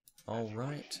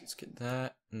 Alright, let's get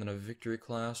that, and then a victory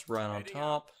class right on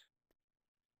top.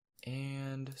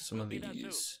 And some of these.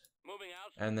 Moving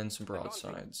out. And then some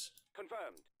broadsides.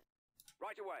 Confirmed.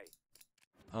 Right away.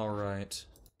 Alright.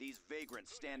 These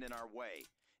vagrants stand in our way.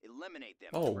 Eliminate them.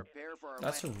 Oh, Prepare for our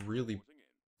that's a landing.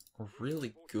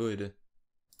 really good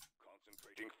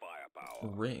Concentrating firepower.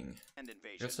 ring. And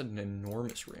invasion. That's an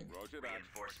enormous ring. Roger that.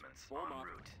 Reinforcements Form en up.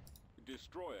 route.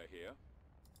 Destroyer here.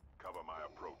 Cover my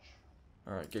approach.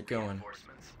 Alright, get going.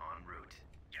 Reinforcements en route.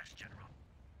 Yes, General.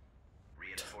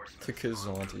 Reinforcements The en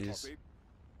route. Kazantes. Copy.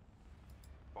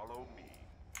 Follow me.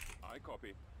 I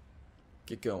copy.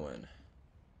 Get going.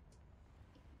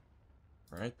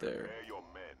 Right there. Prepare your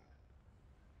men.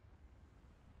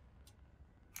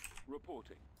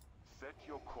 Reporting. Set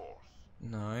your course.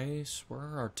 Nice. Where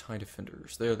are our TIE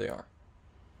defenders? There they are.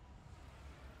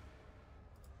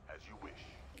 As you wish.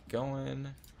 Get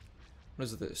going. What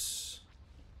is this?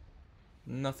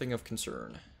 Nothing of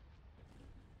concern.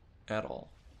 At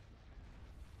all.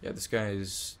 Yeah, this guy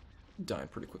is dying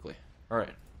pretty quickly.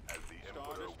 Alright. As the Star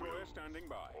Emperor Destroyer will. standing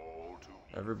by. All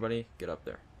to Everybody, get up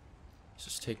there. This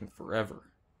is taking forever.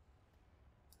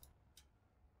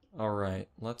 Alright,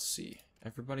 let's see.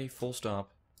 Everybody, full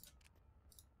stop.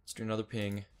 Let's do another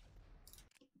ping.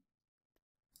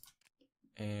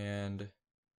 And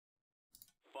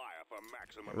Fire for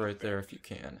maximum right there effect.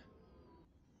 if you can.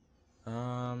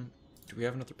 Do we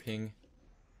have another ping?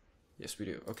 Yes, we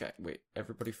do. Okay, wait.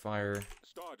 Everybody fire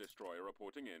Star Destroyer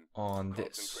reporting in. on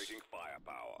this. Concentrating fire.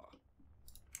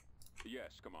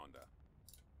 Yes, Commander.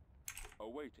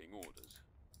 Awaiting orders.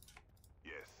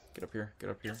 Yes. Get up here,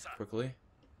 Yes, sir. quickly.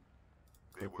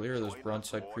 They Quickly, will or those join us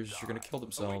broadside or cruisers are gonna die. kill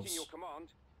Awaiting your themselves. command.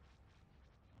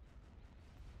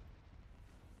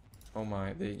 Oh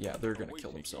my, yeah, they're gonna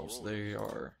kill Awaiting themselves. your They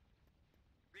orders. are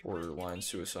borderline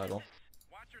suicidal.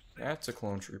 Watch your step. That's a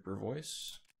clone trooper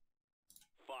voice.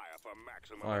 Fire for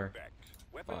maximum Fire. effect.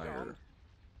 Weapons Fire. armed.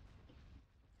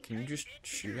 Can you just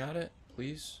shoot at it,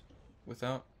 please?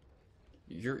 Without...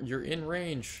 You're in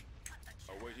range.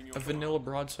 Awaiting your A vanilla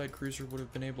broadside cruiser would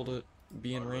have been able to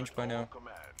be in range by now.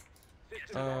 Command.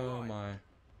 Oh my.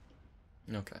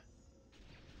 Okay.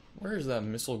 Where is that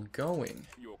missile going?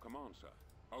 Your command, sir.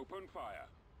 Open fire.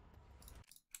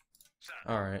 Sir.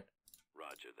 Alright,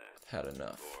 Roger that. had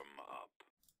enough. Form up.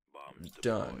 Bombs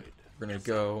Done. deployed. We're gonna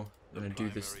go. We're gonna do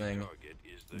this Primary thing. target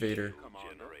is the Vader. shield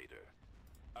generator.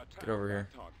 Attack Get over that here.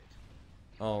 target.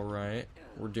 Alright,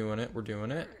 we're doing it, we're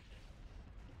doing it.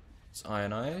 It's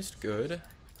ionized, good.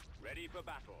 Ready for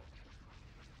battle.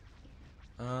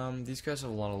 These guys have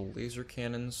a lot of laser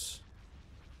cannons.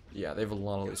 Yeah, they have a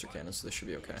lot of laser cannons, so they should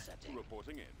be okay.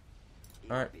 Reporting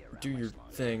in. Alright, do your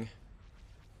thing.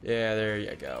 Yeah, there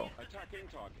you go. Attacking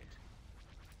target.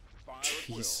 Fire at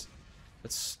will. Jeez.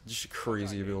 That's just a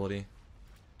crazy ability.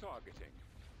 Targeting.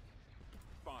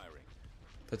 Firing.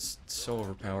 That's so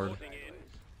overpowered. Reporting in.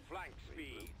 Flank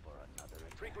speed.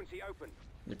 Frequency open.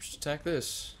 You just attack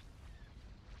this.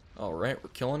 Alright, we're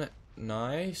killing it.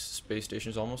 Nice. Space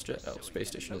station's almost dead. Oh, space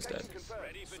station is dead. Confirmed.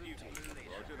 Ready for duty.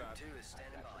 Roger that.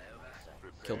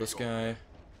 Kill this guy.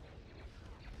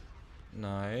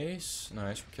 Nice.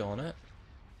 Nice, we're killing it.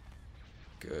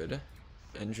 Good.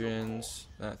 Engines,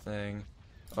 that thing.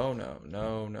 Oh no,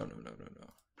 no, no, no, no, no, no.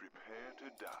 Prepare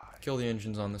to die. Kill the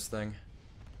engines on this thing.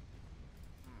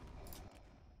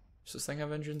 Does this thing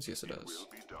have engines? Yes, it does. Will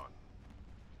be done.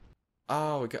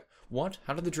 Oh, we got... What?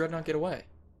 How did the Dreadnought get away?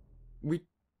 We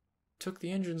took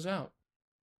the engines out.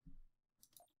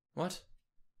 What?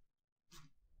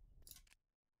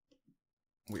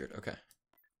 Weird, okay.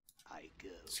 I go.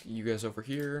 Let's get you guys over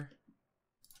here.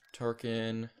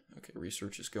 Tarkin. Okay,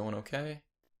 research is going okay.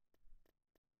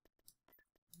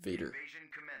 Vader. Invasion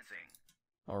commencing.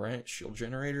 Alright, shield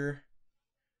generator.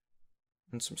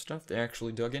 And some stuff they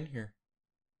actually dug in here.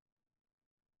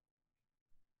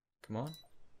 Come on.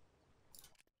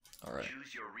 Alright,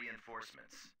 Choose your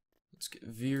reinforcements. let's get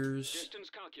Veers. Distance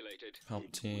calculated.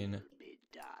 Palpatine. Be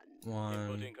done. 1,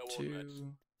 Inputting 2, coordinates.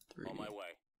 3, On my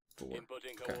way. 4.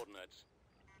 Inputting Okay. coordinates.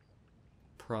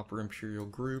 Proper Imperial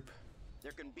group.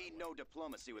 There can be no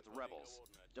diplomacy with rebels.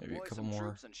 Maybe a Deploy couple some more.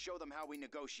 troops and show them how we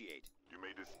negotiate. You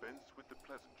may dispense with the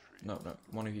pleasantry. No, no,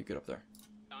 one of you get up there.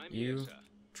 I'm You here, sir.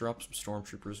 drop some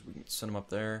stormtroopers. We can send them up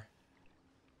there.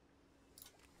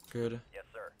 Good. Yes,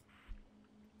 sir.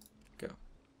 Go.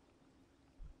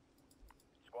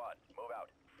 Squad, move out.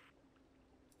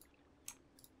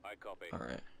 I copy.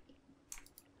 Alright.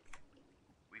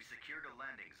 We've secured a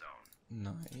landing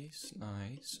zone. Nice,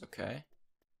 nice. Okay.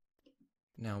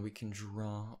 Now we can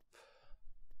drop...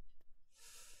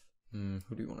 who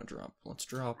do you want to drop? Let's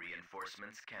drop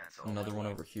Reinforcements cancel. another one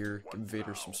over here. Give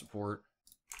Vader some support.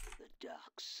 The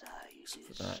dark side Except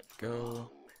is for that, go strong.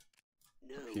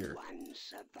 No here. one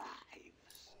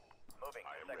survives. Moving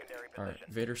to secondary Alright,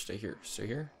 position. Vader, stay here. Stay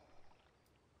here.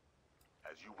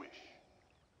 As you wish.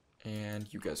 And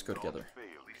you guys go together. Fail.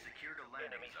 We've secured a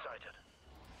landing zone. Sighted.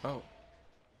 Oh,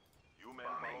 You men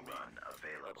Bombing follow run me. Let's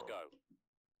available. go.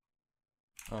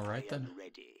 alright I am then.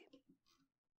 ready.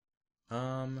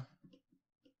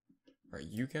 Alright,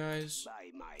 you guys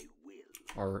By my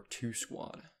will. are 2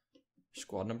 squad.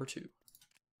 Squad number 2.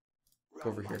 Run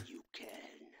over while here. You can.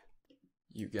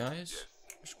 You guys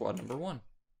are squad number 1.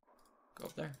 Go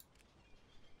up there.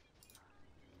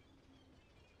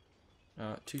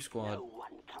 2 squad. No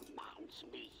one commands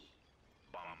me.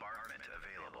 Bombardment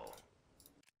available.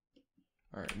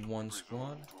 Alright, 1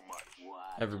 squad. Too much.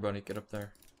 What? Everybody get up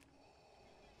there.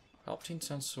 Palpatine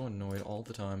sounds so annoyed all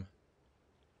the time.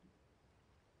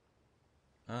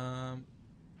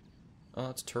 Oh,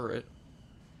 it's turret.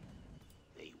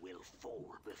 They will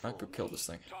fall before I'll go kill me. this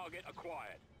thing. Target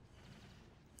acquired.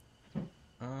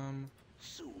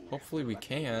 Soon Hopefully we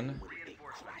can. will they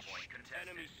Reinforcement crash. point contested.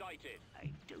 Enemy sighted. I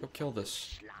don't Go kill want this.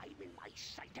 slime in my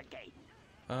sight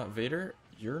again. Vader,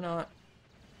 you're not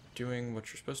doing what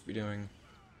you're supposed to be doing.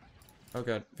 Oh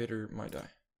god, Vader might die.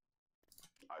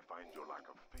 I find your lack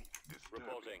of faith disturbing.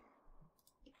 Reporting.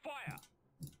 Fire.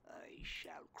 I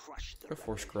shall crush the Go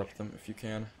force corrupt them if you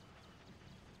can.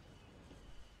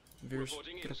 Veers,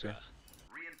 Reporting get in, up sir. here.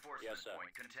 Reinforcement Yes, sir. point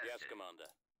contested. Yes, Commander.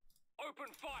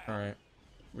 Open fire. Alright.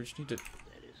 We just need to...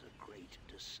 There is a great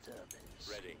disturbance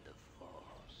Ready. in the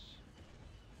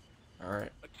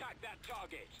Alright. Attack that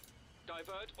target.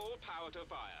 Divert all power to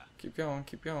fire. Keep going,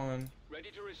 keep going. Ready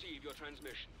to receive your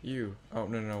transmission. You. Oh,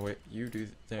 no, no, no, wait. You do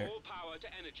there. All power to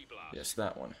energy blast. Yes,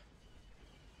 that one.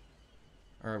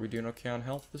 Alright, we doing okay on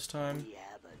health this time? We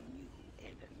have a new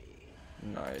enemy.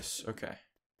 Nice, okay.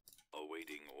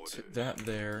 Awaiting orders. Hit that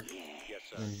there. Yes,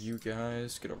 sir. And you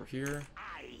guys, get over here.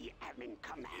 I am in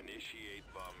command. Initiate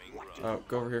bombing run. Oh,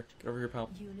 go over here. Get over here,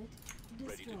 pal. Unit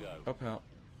Ready to destroyed. go. Oh, pal.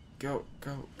 Go,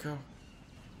 go, go.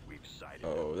 We've sighted.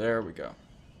 Oh, there we go.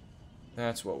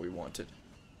 That's what we wanted.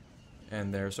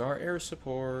 And there's our air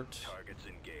support. Targets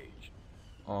engaged.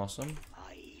 Awesome.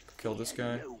 I Kill this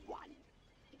fear guy. no one.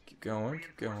 Keep going,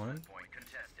 keep going.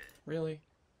 Really?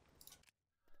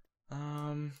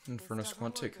 Inferno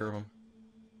Squad, take care of him.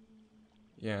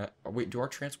 Yeah. Oh, wait, do our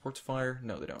transports fire?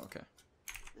 No, they don't. Okay.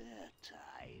 The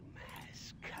time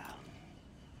has come.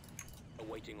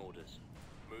 Awaiting orders.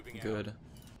 Moving out. Good.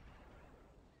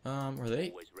 Are they?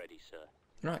 Always ready, sir.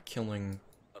 They're not killing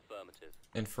Affirmative.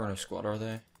 Inferno Squad, are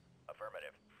they?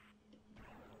 Affirmative.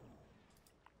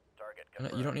 Target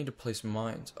No, you don't need to place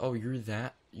mines. Oh, you're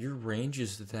that. Your range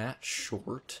is that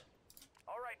short?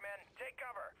 All right, men. Take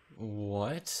cover.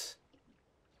 What?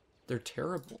 They're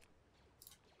terrible.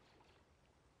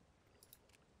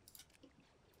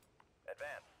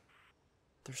 Advance.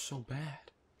 They're so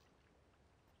bad.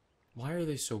 Why are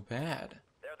they so bad?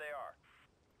 There they are.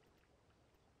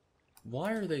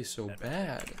 Why are they so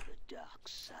bad? The dark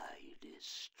side is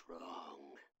strong.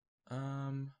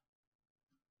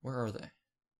 Where are they?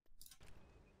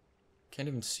 Can't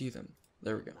even see them.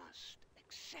 There we go. Must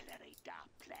accelerate our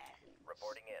plans.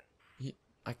 Reporting in.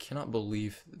 I cannot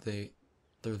believe they're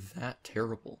that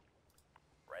terrible.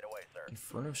 Right away, sir.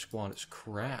 Inferno Squad is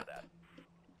crap.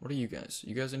 What are you guys?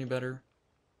 You guys any better?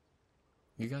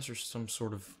 You guys are some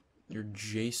sort of... You're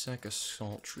JSEC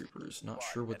assault troopers. Not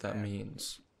sure what that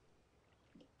means.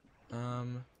 Blast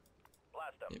them.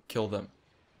 Yeah, kill them.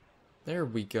 There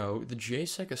we go. The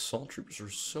JSEC assault troopers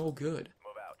are so good.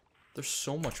 Move out. They're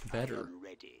so much better. I'm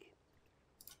ready.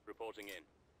 Reporting in.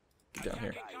 Get down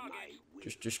here. By my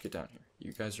will. Just get down here.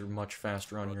 You guys are much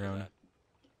faster on your own.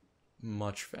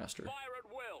 Much faster. Fire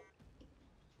at will.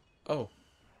 Oh.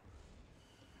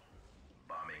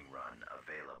 Bombing run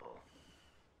available.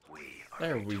 We are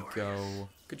There we victorious. go.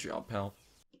 Good job, pal.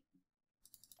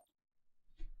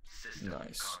 System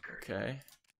Nice. conquered. Okay.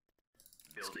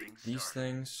 Building These started.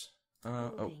 things. Oh,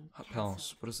 Building pals.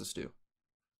 cancelled. What does this do?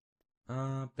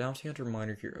 Bounty Hunter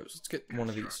Minor Heroes. Let's get one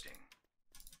of these. Constructing.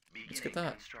 Let's get Beginning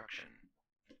that. Construction.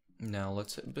 Now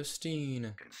let's hit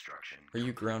Bastine. Construction. Are you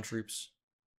complete. ground troops?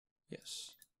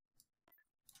 Yes.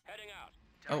 Heading out.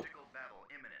 Oh. Tactical battle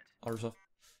imminent. Ours. Oh,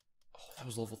 that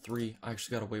was level 3. I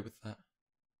actually got away with that.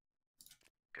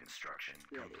 Construction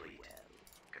Very complete. well.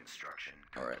 Construction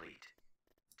All right. complete.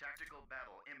 Tactical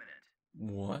battle imminent.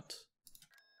 What?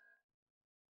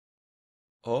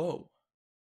 Oh.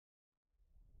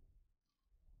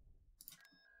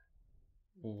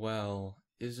 Well,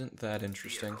 isn't that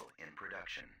interesting? Vehicle in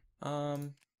production.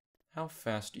 How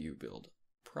fast do you build?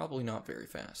 Probably not very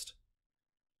fast.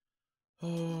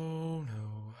 Oh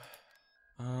no.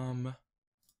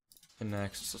 And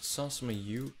next, let's sell some of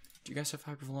you. Do you guys have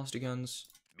hypervelocity guns?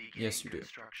 Beginning Yes, you do.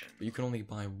 construction. But you can only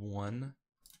buy one?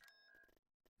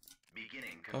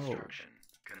 Beginning Oh. construction.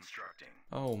 Constructing.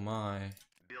 Oh my.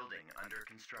 Building under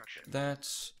construction.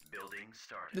 That's... Building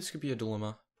started. This could be a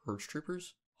dilemma. Purge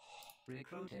troopers?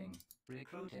 Recruiting.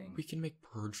 Recruiting. We can make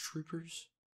purge troopers?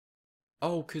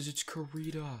 Oh, because it's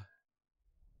Karita.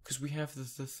 Because we have the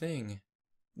thing.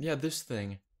 Yeah, this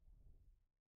thing.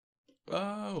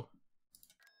 Oh.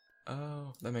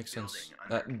 Oh, that makes sense.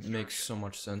 That makes so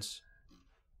much sense.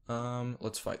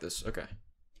 Let's fight this. Okay.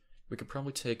 We could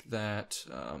probably take that,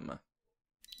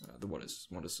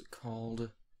 what is it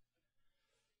called?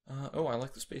 Oh, I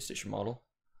like the space station model.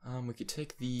 We could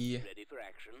take the... Ready for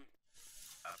action.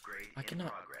 Upgrade I in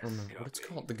cannot progress. remember what it's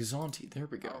called. The Gazanti. There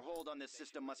we Our go. hold on this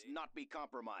system must not be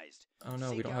compromised. Oh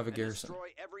no, we Seek don't out have a and garrison. destroy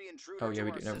every intruder Oh yeah, to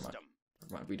we our do. Never mind. system.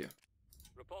 Never mind, we do.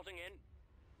 Reporting in.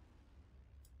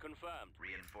 Confirmed.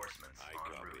 Reinforcements I en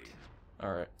copy. route.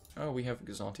 Alright. Oh, we have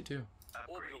Gazanti too.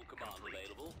 Upgrade Orbital command complete.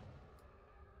 available.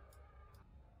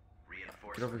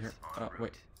 Reinforcements Get over here. en Wait.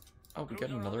 route. Oh, we got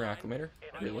another acclimator?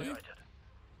 Really?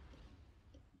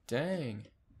 Dang.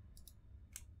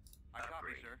 I copy,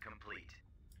 Upgrade sir. complete.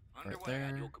 Underway there.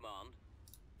 at your command.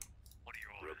 What are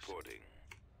your orders? Reporting.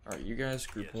 Alright, you guys,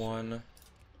 group 1.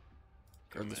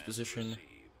 Guard this position. Received.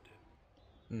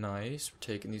 Nice. We're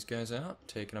taking these guys out.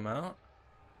 Taking them out.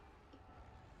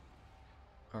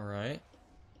 Alright.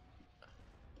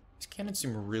 These cannons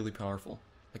seem really powerful.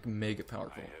 Like, mega I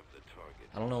powerful. have the target.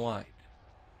 I don't know why.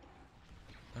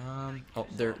 Oh,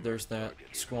 there's that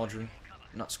squadron.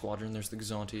 Not squadron, there's the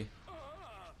Gazanti.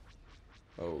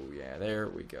 Oh, yeah, there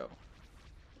we go.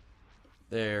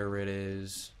 There it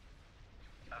is.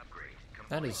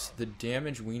 That is the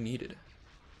damage we needed.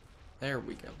 There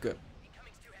we go, good.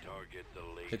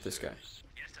 Hit this guy.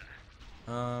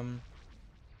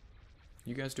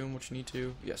 You guys doing what you need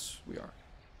to? Yes, we are.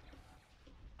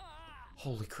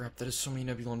 Holy crap, that is so many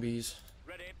Nebulon bees.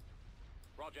 Ready.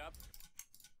 Roger.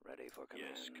 Ready for command,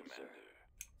 Yes, Commander. sir.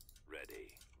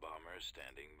 Ready. Bomber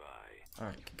standing by.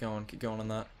 Alright, keep going on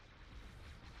that.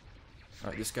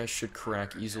 Alright, this guy should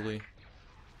crack easily.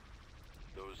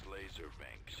 Those laser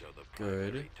banks are the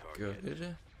Good, primary target.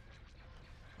 good.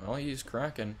 Well, he's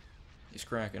cracking. He's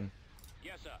cracking.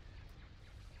 Yes, sir.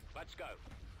 Let's go.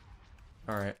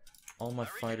 Alright, all my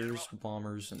fighters,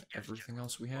 bombers, and everything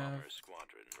else we have. Bomber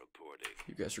squadron reporting.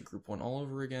 You guys are Group 1 all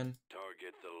over again.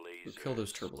 Target the We'll lasers. kill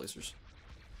those turbo lasers.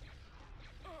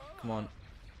 Come on.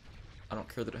 I don't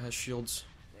care that it has shields.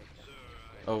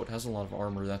 Oh, it has a lot of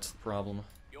armor, that's the problem.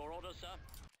 Your orders, sir.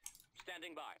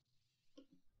 Standing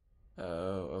by.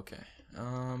 Oh, okay.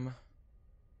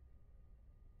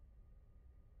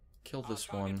 Kill this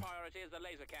Our target one. priority is the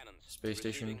laser cannons. Space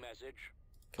station. Receiving message.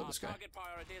 Kill this guy. Our target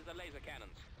priority is the laser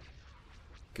cannons.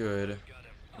 Good.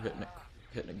 We're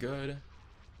hitting it good.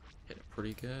 Hitting it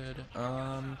pretty good.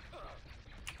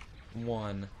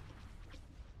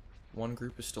 One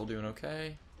group is still doing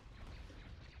okay.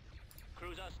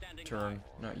 Cruiser standing Turn.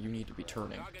 by. No, you need to be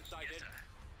turning. Target sighted.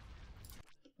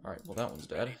 Alright, well that one's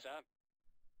dead. Ready,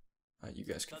 sir. You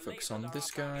guys can focus on this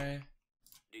guy.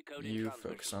 Decoding You transmission.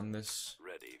 focus on this.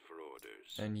 Ready for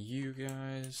orders. And you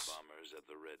guys Bombers at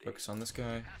the ready. focus on this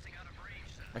guy.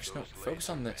 Actually, no, focus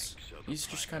on this. He's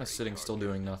just kind of sitting still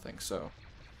doing nothing, so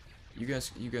you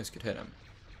guys could hit him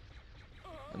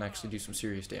and actually do some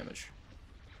serious damage.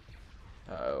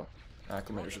 Uh-oh.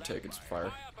 Acclimators are taking some fire.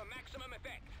 Fire for maximum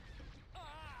effect.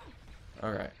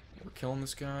 Alright, we're killing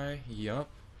this guy. Yup.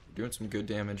 Doing some good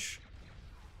damage.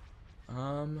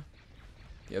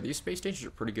 Yeah, these space stations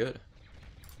are pretty good.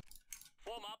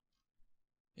 Form up.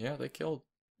 Yeah, they kill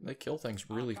things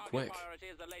really Our target quick. priority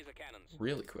is the laser cannons.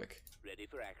 Really quick. Ready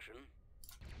for action.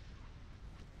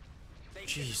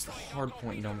 Jeez, the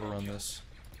hardpoint number on this.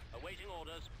 Awaiting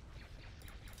orders.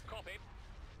 Copy.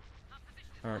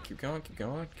 Alright, keep going, keep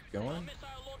going, keep going. Missile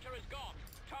launcher is gone.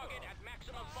 Target at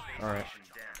maximum fire. Alright,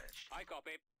 I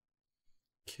copy.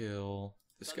 kill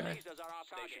this The guy. lasers are our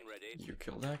target. Ready. You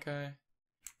kill that guy.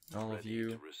 And all of Ready you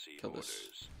to receive kill this.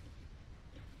 orders.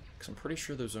 Because I'm pretty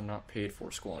sure those are not paid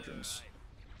for squadrons.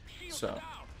 Shields So.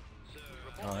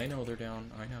 are down. I know they're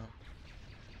down, I know.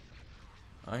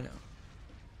 I know.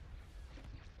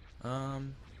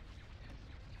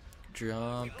 Good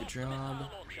job, good job.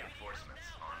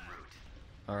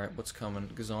 Alright, what's coming?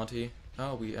 Gazanti?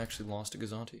 Oh, we actually lost a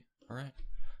Gazanti. Alright.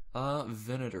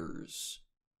 Venators.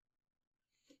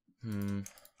 Cruiser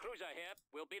here.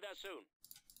 We'll be there soon.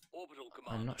 Orbital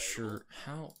command. I'm not sure.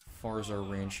 How far is our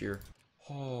range here?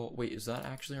 Oh, wait, is that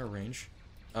actually our range?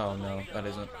 Oh, no, that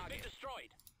isn't. Destroyed.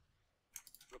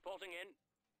 Reporting in.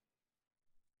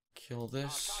 Kill Our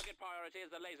this. target priority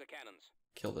is the laser cannons.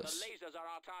 Kill The this. lasers are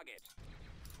our target.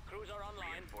 Cruiser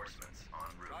online. Reinforcements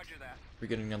en route. Roger that. We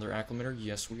getting another acclimator?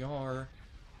 Yes, we are.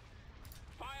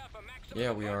 Fire for maximum.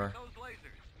 Yeah, we are. Those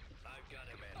lasers. I've got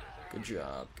him. Good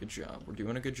job, good job. We're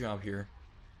doing a good job here.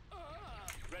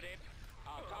 Ready.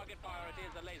 Our target priority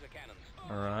is the laser cannons.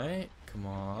 Alright, come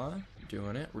on. We're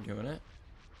doing it, we're doing it.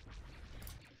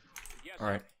 Yes,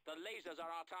 Alright, the lasers are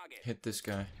our target. hit this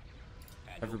guy.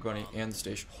 Everybody and the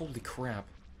station. Holy crap.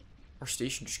 Our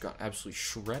station just got absolutely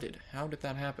shredded. How did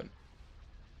that happen?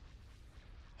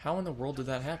 How in the world did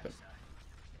that happen?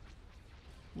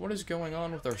 What is going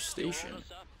on with our station? Orders,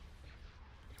 sir.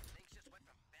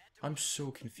 I'm so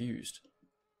confused.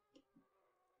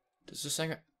 Does this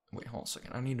thing... Wait, hold on a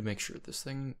second. I need to make sure. This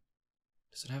thing...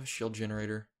 Does it have a shield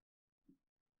generator?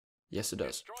 Yes, it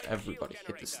does. Everybody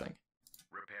hit this thing.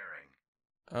 Repairing.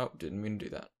 Oh, didn't mean to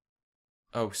do that.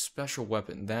 Oh, special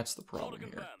weapon. That's the problem Order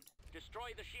here. confirmed. Destroy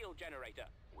the shield generator.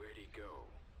 Where'd he go?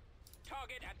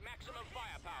 Target at maximum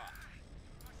firepower.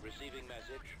 Receiving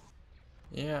message.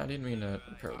 Yeah, I didn't mean to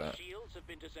repair that. Shields have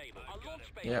been disabled. Our launch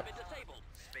base Yep. has been disabled.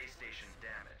 Space station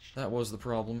damaged. That was the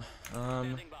problem.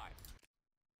 Standing by.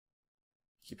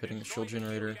 Keep hitting the shield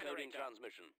generator. Loading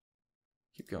transmission.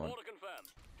 Keep going. Order confirmed.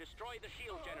 Destroy the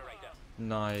shield generator.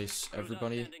 Nice. Cruiser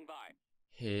Everybody standing by.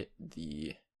 hit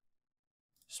the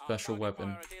Our special target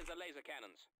weapon. priority is the laser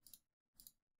cannons.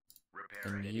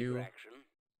 And Repairing. you Action.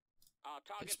 Our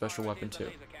target special priority weapon is the too.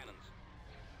 laser cannons.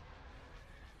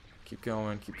 keep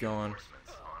going, keep going.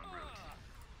 Reinforcements en route.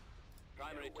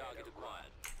 Primary target acquired.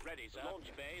 Ready, sir. Launch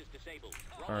bay is disabled.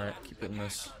 Alright, keep hitting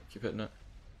this. Keep hitting it.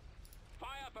 Fire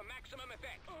for maximum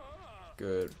effect.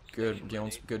 Good, good.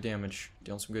 Dealing some good damage.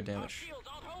 Dealing some good damage. Shields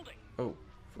aren't holding. Oh,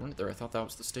 for a minute there, I thought that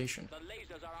was the station. The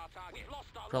lasers are our target. Lost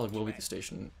our Probably will be launch the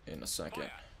station in a second.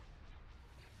 Fire.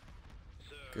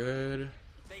 Good.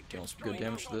 They've Dealing some good destroyed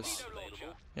damage our to this. torpedo launcher.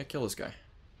 Yeah, kill this guy.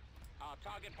 Our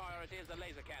target priority is the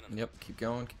laser cannon. Yep, keep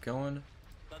going, keep going.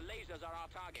 The lasers are our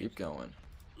target. Keep going.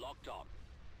 Locked on.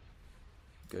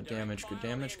 Good damage, good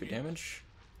damage, good damage.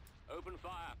 Open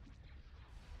fire.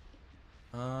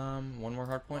 One more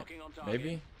hard point? Locking on target.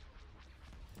 Maybe?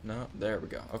 No, there we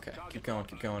go. Okay, keep going,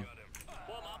 keep going.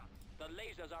 Form up. The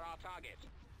lasers are our target.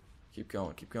 Keep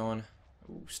going, keep going.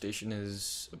 Ooh, station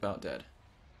is about dead.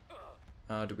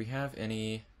 Do we have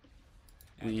any...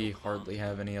 We hardly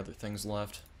have any other things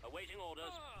left. Awaiting orders.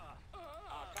 Our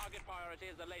target priority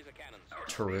is the laser cannons.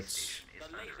 Turrets. The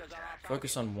lasers are our target.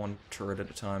 Focus on one turret at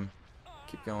a time.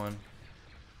 Keep going.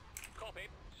 Copy.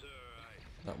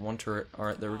 That one turret.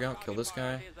 Alright, there we go. Kill this guy.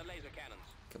 Priority is the laser cannons.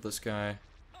 Kill this guy.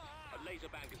 A laser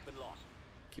bank has been lost.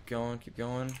 Keep going, keep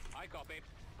going. I copy.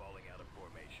 Falling out of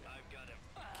formation. I've got him.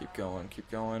 Keep going,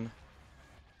 keep going.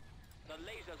 The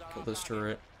lasers are Kill our this target.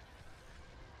 turret.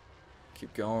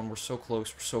 Keep going. We're so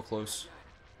close. We're so close.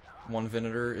 One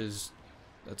Venator is...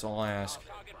 That's all I ask.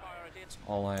 Target priority. That's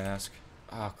all I ask.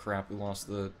 Ah, crap. We lost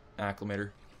the acclimator.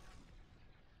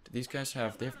 Do these guys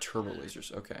have... They have turbo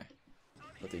lasers. Okay.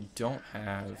 But they don't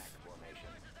have...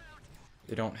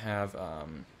 They don't have,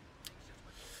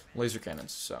 laser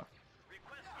cannons, so...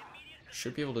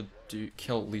 Should be able to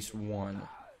kill at least one.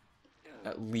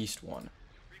 At least one.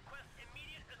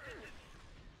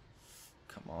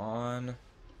 Come on.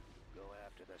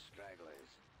 The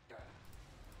stragglers.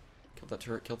 Kill that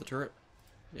turret, kill the turret.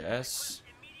 Yes.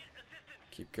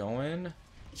 Keep going.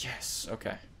 Yes,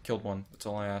 okay. Killed one. That's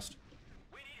all I asked.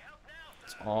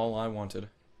 That's all I wanted.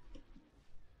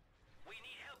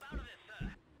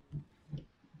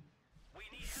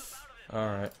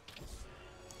 Alright.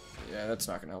 Yeah, that's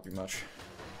not gonna help you much.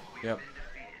 Yep.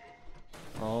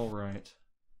 Alright.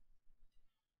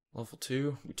 Level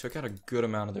 2, we took out a good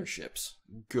amount of their ships.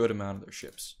 Good amount of their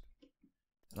ships.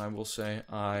 And I will say,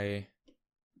 I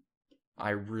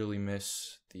really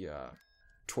miss the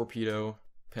torpedo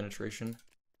penetration.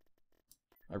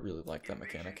 I really like that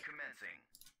mechanic.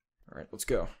 Alright, let's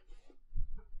go.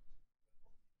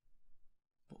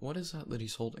 What is that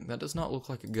he's holding? That does not look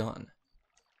like a gun.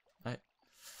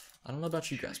 I don't know about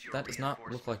you guys, but that does not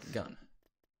look like a gun.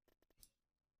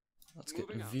 Let's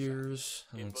get veers,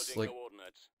 and let's, like,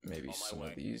 maybe some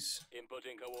of these.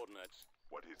 Inputting coordinates.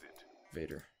 What is it?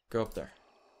 Vader, go up there.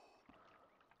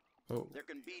 Oh, There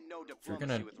can be no if you're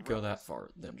gonna diplomacy with go rebels. that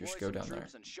far, then just Deploy go some down there.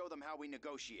 troops and show them how we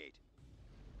negotiate.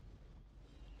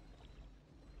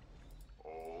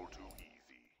 All too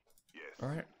easy. Yes.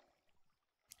 Alright.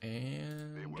 They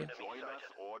And... will join us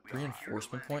or die.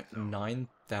 Reinforcement point,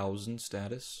 9,000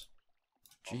 status.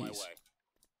 On my Jeez.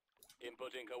 way.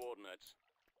 Inputting coordinates.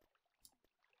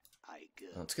 I go.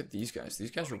 Let's get these guys.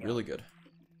 These guys are really good.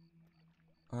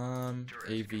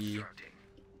 AV...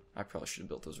 I probably should have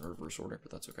built those in reverse order,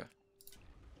 but that's okay.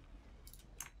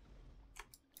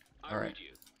 Alright.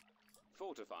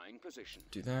 Fortifying position.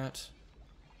 Do that.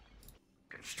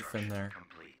 Just defend there.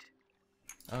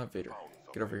 Vader,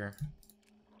 get over here.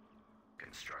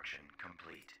 Construction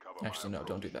complete. Actually, no,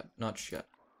 don't do that. Not just yet.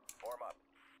 Form up.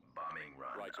 Bombing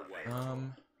run. Right away.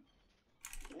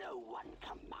 No one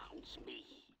commands me.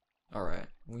 Alright.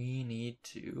 We need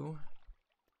to...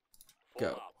 Form Go.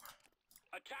 up.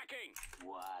 Attacking.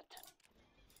 What?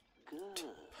 Good.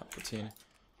 Palpatine.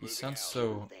 He sounds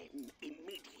so... Then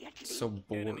immediately. so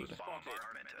bored. Enemy spotted.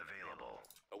 Bombardment available.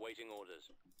 Awaiting orders.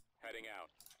 Heading out.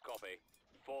 Copy.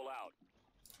 Fall out.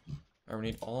 I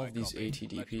need all of these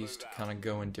ATDPs to kind of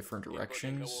go in different Inputting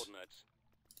directions, coordinates.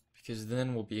 because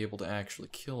then we'll be able to actually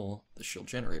kill the shield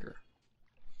generator.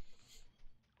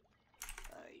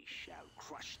 I shall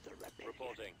crush the rebellion.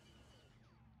 Reporting.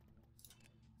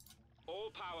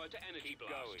 All power to energy Keep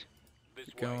blast. going. This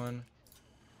Keep way. going.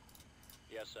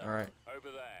 Yes, sir. Alright,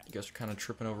 Over there. you guys are kind of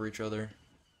tripping over each other.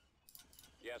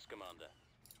 Yes, Commander.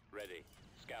 Ready.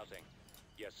 Scouting.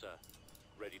 Yes, sir.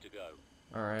 Ready to go.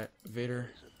 Alright, Vader.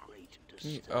 There's a great Can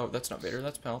you... disturbance Oh, that's not Vader,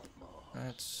 that's Palp. in Mars.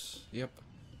 That's... Yep.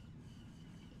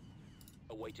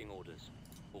 Awaiting orders.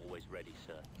 Always ready,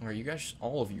 sir. Alright, you guys,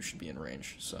 all of you should be in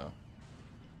range, so...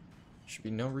 Should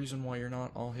be no reason why you're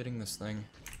not all hitting this thing.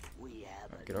 We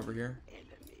have Alright, get over here.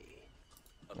 enemy.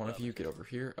 One of you, get over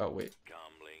here. Oh, wait.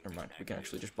 Calmly. Never mind, we can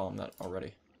actually just bomb that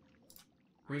already.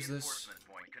 Who's this? Reinforcement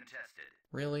point contested.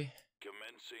 Really?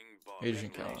 Commencing bombing.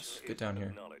 Agent Callus, get down here.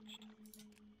 Acknowledged.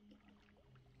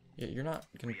 Yeah, you're not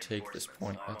gonna take this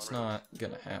point. That's not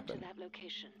gonna happen.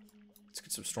 Let's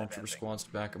get some stormtrooper squads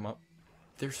to back them up.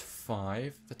 There's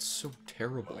 5? That's so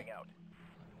terrible.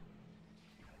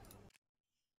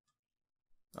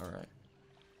 Alright.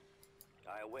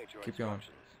 Keep going.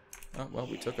 Oh, well,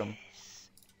 we took them.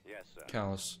 Yes, sir.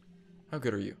 Callus. How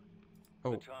good are you?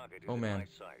 Oh, oh man.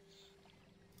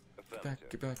 Get back,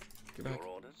 get back, get back.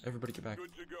 Everybody get back.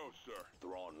 Good to go, sir.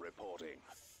 Thrawn reporting.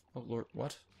 Oh lord,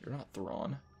 what? You're not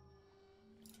Thrawn.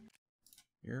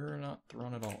 You're not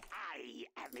Thrawn at all. I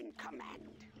am in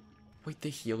command. Wait,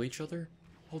 they heal each other?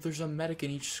 Oh, there's a medic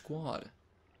in each squad.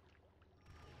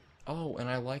 Oh, and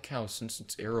I like how since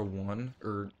it's Era 1,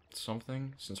 or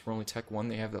something, since we're only Tech 1,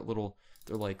 they have that little,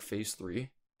 they're like Phase 3.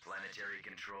 Planetary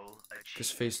control Because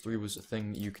Phase 3 was a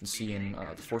thing you can see in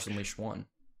The Force Unleashed 1.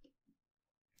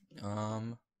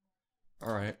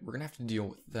 Alright, we're gonna have to deal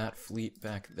with that fleet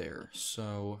back there,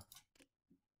 so...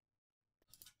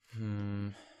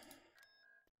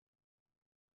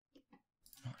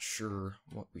 Not sure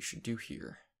what we should do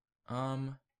here.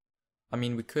 I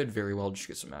mean, we could very well just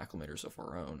get some acclimators of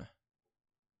our own.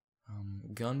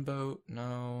 Gunboat?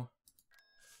 No.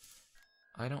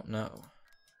 I don't know.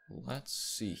 Let's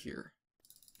see here.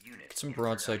 Get some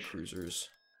broadside cruisers.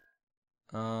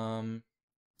 Oh,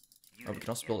 we can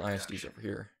also build ISDs over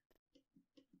here.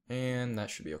 And that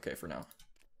should be okay for now.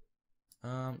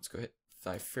 Let's go hit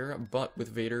Thyfera, but with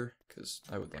Vader, because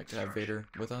I would like to have Vader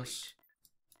with us.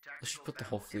 Let's just put the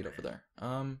whole fleet over there.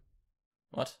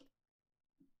 What?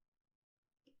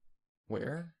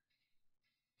 Where?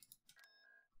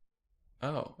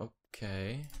 Oh,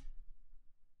 okay.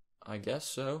 I guess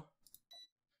so.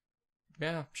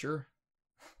 Yeah, sure.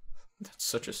 That's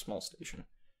such a small station.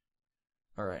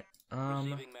 Alright,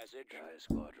 TIE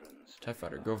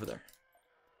Fighter, go over there.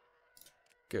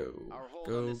 Go.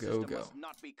 Go.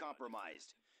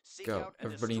 Go.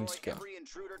 Everybody needs to go.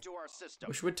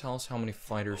 Wish it would tell us how many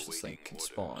fighters this thing can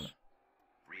spawn.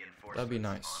 That'd be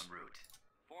nice.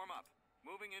 Form up.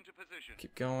 Moving into position.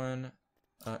 Keep going.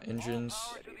 Engines.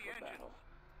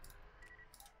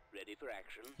 Ready for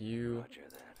action. You.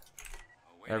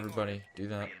 Everybody, do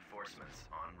that.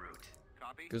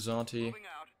 Gazanti,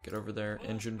 get over there.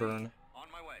 Engine burn. On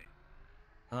my way.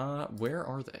 Where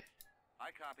are they?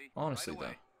 I copy. Honestly,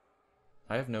 though.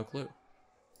 I have no clue.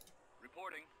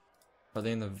 Reporting. Are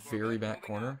they in the very back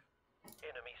corner?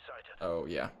 Enemy sighted. Oh,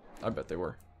 yeah. I bet they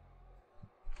were.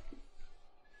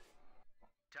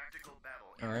 Tactical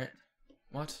battle. Alright.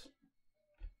 What?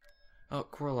 Oh,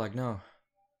 Korlag, no.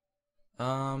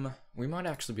 We might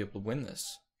actually be able to win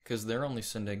this. Because they're only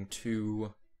sending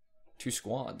two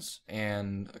squads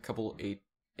and a couple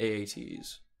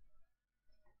AATs.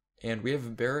 And we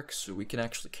have barracks, so we can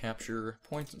actually capture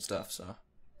points and stuff, so.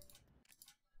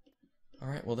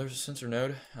 Alright, well there's a sensor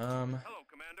node. Hello,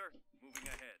 Commander. Moving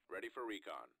ahead. Ready for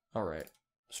recon. Alright.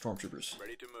 Stormtroopers.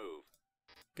 Ready to move.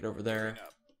 Get over there.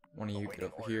 One of you get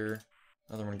over here.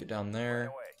 Another one get down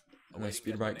there. And then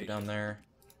speeder bike get down there.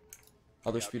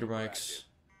 Other speeder bikes.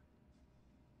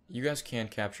 You guys can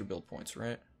capture build points,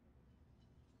 right?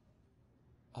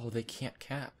 Oh, they can't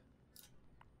cap.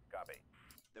 Copy.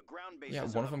 The ground bases Yeah,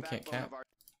 one of them can't cap.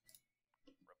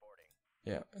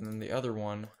 Yeah, and then the other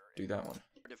one, do that one.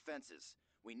 Defenses.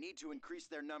 We need to increase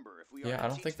their number if we Yeah, are I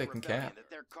don't think they can cap. that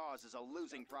their cause is a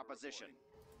losing proposition.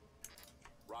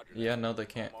 Roger. Yeah, no, they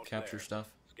can't capture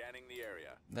stuff. Scanning the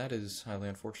area. That is highly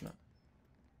unfortunate.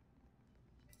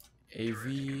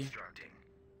 AV,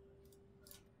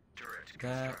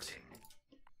 that,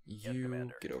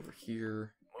 you, get over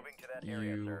here,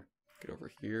 you, get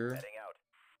over here,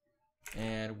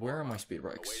 and where are my speed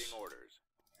bikes? Awaiting orders.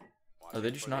 Are they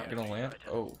just not gonna land?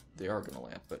 Oh, they are gonna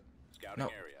land, but Scouting no.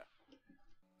 area.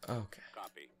 Okay.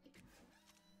 Copy.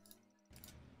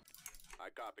 I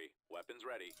copy. Weapons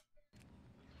ready.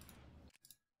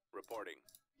 Reporting.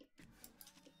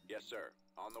 Yes, sir.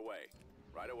 On the way.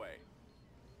 Right away.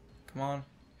 Come on,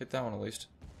 hit that one at least.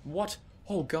 What?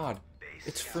 Oh god,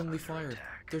 it's friendly fire.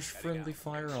 There's friendly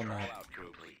fire on that.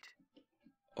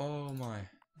 Oh my,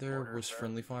 there was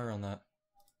friendly fire on that.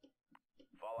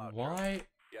 Why?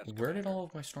 Where did all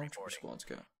of my stormtrooper squads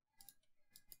go?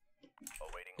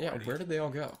 Yeah, where did they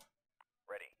all go?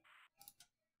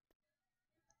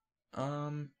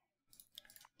 Well,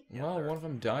 one of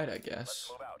them died, I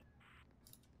guess.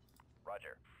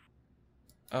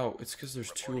 Oh, it's because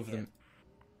there's two of them.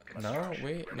 No,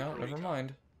 wait, no, never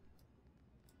mind.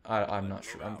 I'm not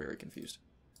sure. I'm very confused.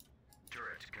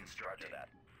 Turret constructed.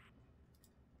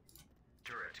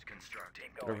 Turret constructed.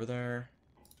 Get over there.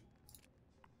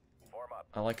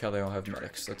 I like how they all have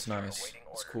medics. That's nice.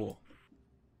 That's cool.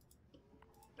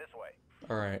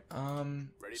 Alright,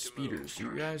 Ready to speeders,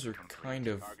 move. you guys are kind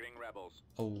of Targeting rebels.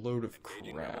 a load of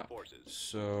Engaging rebel crap, forces.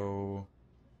 so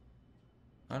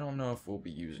I don't know if we'll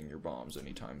be using your bombs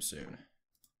anytime soon.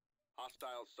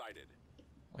 Hostiles sighted.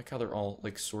 I like how they're all,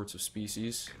 like, sorts of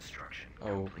species. Construction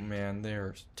Oh complete. man,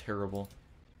 they're terrible.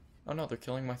 Oh no, they're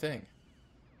killing my thing.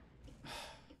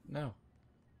 No.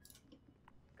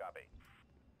 Copy.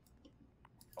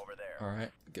 Over there.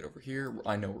 Alright, get over here.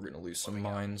 I know we're gonna lose some Moving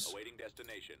out. mines. Awaiting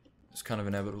destination. It's kind of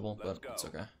inevitable, Let's but it's go.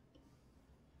 okay.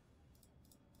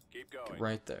 Keep going.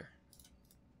 Right there.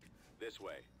 This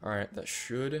way. Alright, that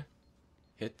should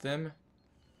hit them.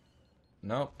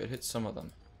 Nope, it hit some of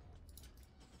them.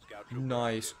 Scout troop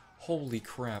Nice. Holy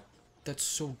crap. That's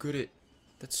so good at...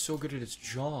 That's so good at its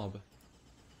job.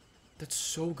 That's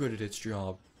so good at its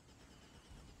job.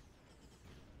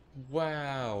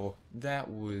 Wow. That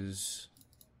was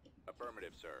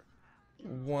affirmative, sir.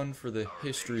 one for the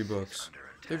history books.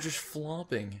 They're just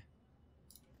flopping.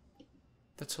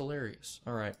 That's hilarious.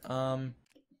 Alright,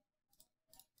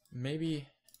 maybe...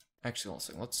 Actually,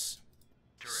 let's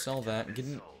sell that and get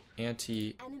an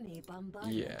anti... Enemy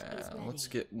bombardment Yeah, is ready. let's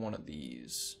get one of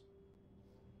these.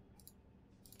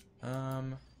 Where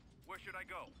should I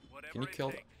go? Whatever Can you it kill...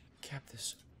 takes. Cap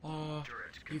this.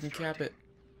 You can cap it.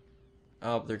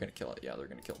 Oh, they're gonna kill it. Yeah, they're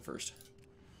gonna kill it first.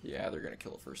 Yeah, they're gonna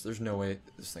kill it first. There's no way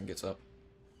this thing gets up.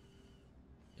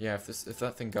 Yeah, if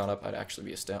that thing got up, I'd actually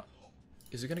be astounded.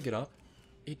 Is it gonna get up?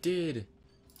 It did.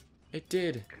 It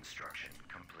did. Construction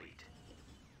complete.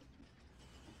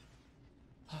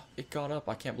 It got up.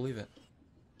 I can't believe it.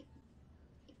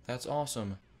 That's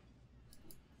awesome.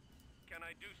 Can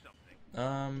I do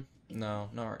something? No,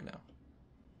 not right now.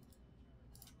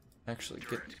 Actually, get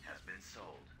Turret has been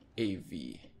sold.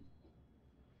 AV.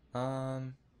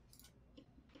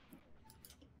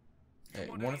 Hey,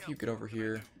 one of you get over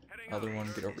here. Other one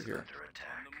get over here. Under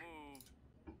attack. On the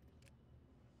move.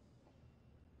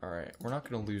 Alright, we're not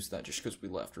gonna lose that just because we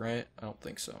left, right? I don't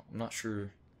think so. I'm not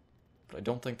sure. But I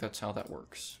don't think that's how that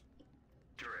works.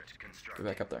 Turret Get constructed.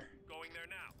 back up there. Going there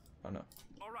now. Oh no.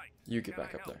 All right. You get Can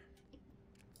back I up help? there.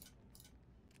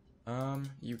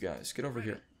 You guys, get over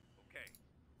here. Okay.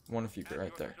 One of you get At right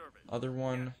your there. service. Other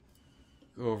one,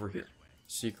 go over here.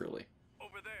 Secretly.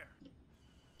 Over there.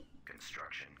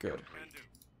 Construction Good. Can complete. do.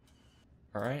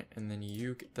 Alright, and then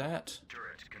you get that.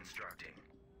 Turret constructing.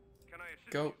 Can I assist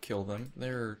Go you? kill them.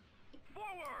 They're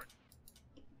Forward.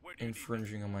 Where do you need me?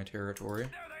 infringing on my territory.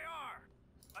 There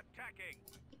they are. Attacking.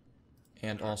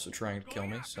 And also trying to kill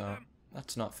me, so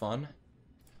that's not fun.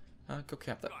 Go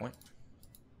cap that point.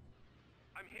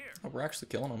 I'm here. Oh, we're actually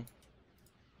killing them.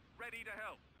 Ready to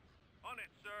help. On it,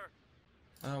 sir.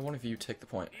 One of you take the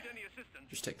point. Need any assistance?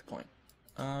 Just take the point.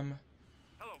 Hello,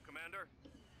 Commander.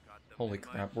 Got them Holy in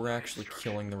my crap, we're sight. actually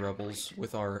killing the rebels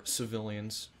with our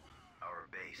civilians. Our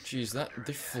base. Jeez, is under they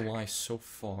attack. fly so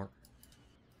far.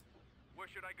 Where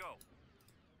should I go?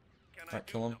 Can I Alright,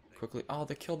 do kill them something? quickly. Oh,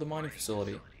 they killed the mining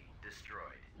facility.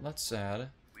 Destroyed. That's sad.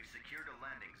 We've secured a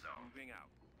landing zone. Moving out.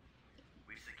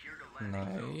 We've secured a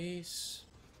landing zone. Nice.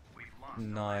 We've lost the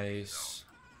landing Nice.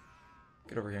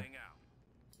 Get over here. Getting out.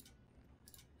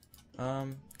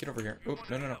 Get over here. Oop,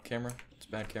 no, camera. It's a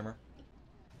bad camera.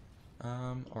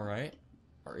 Alright.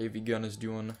 Our AV gun is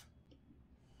doing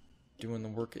the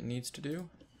work it needs to do.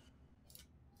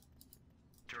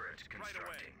 Turret Right away.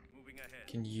 constructing. Moving ahead.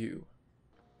 Can you?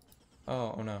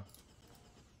 Oh no.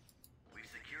 We've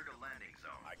secured a landing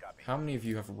zone. I copy. How many of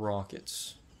you have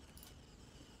rockets?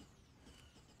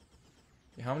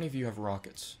 Yeah, how many of you have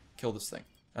rockets? Kill this thing.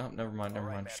 Oh, never mind.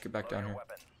 Just get back down here.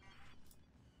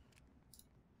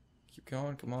 Keep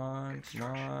going, come on,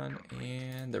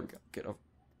 and there we go. Get over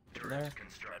there.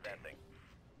 Constructing.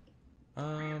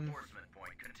 Reinforcement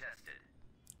point contested.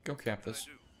 Go cap Can I this.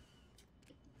 do?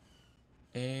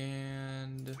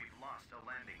 And We've lost a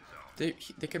landing zone.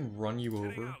 they can run you Getting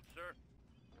over. out, sir.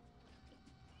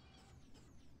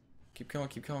 Keep going,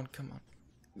 come on.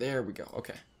 There we go,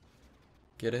 okay.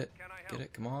 Get it, Can I get help?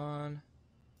 it, come on.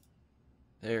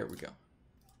 There we go.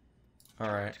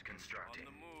 Alright, On Constructing.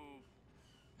 the move.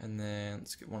 and then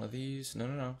let's get one of these.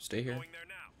 No, stay here. Going there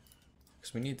now.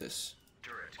 Because we need this.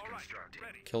 Turret All right. constructing.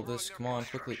 Ready. Kill We're this, your come on,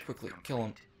 mark. quickly, kill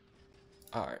him.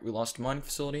 Alright, we lost a mining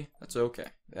facility. That's okay.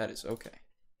 That is okay.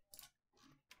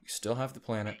 We still have the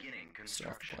planet. Beginning Still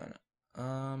have the construction.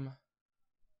 planet.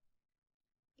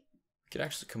 We could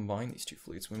actually combine these two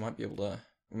fleets. We might be able to...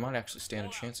 We might actually stand a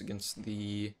chance against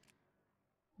the...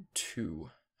 2.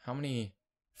 How many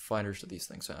fighters do these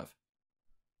things have?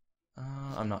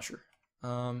 I'm not sure.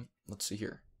 Let's see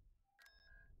here.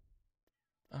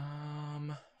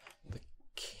 The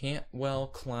Cantwell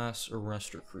class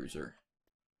arrestor cruiser.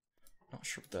 Not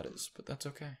sure what that is, but that's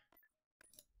okay.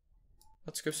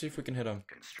 Let's go see if we can hit him.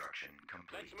 Construction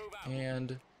complete. Let's move out.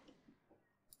 And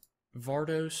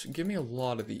Vardos, give me a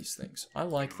lot of these things. I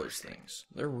like those things.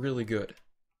 They're really good.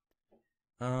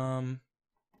 Are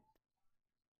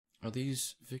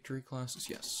these victory classes?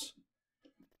 Yes.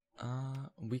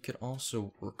 We could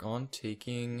also work on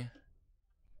taking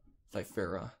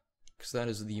Thifera, because that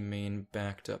is the main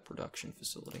backed up production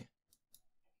facility.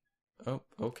 Oh,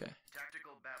 okay.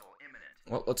 Tactical battle imminent.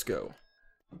 Well, let's go.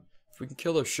 If we can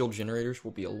kill those shield generators,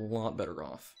 we'll be a lot better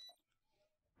off.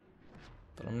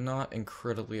 But I'm not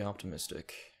incredibly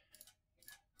optimistic.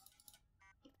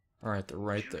 Alright, they're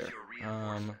right Choose there. your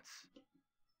reinforcements.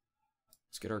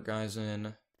 Let's get our guys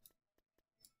in.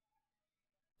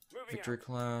 Moving Victory out.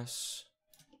 class.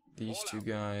 These All two out.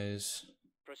 guys.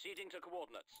 Proceeding to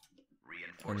coordinates.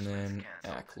 And then Reinforcements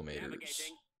canceled. acclimators.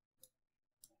 Navigating.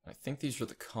 I think these are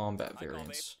the combat I copy.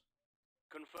 variants.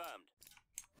 Confirmed.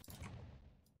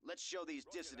 Let's show these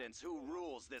dissidents who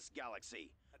rules this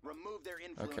galaxy. Remove their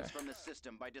influence Okay. from the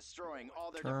system by destroying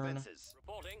all their Turn. defenses.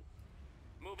 Reporting.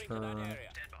 Moving to that Turn.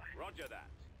 area. Roger that.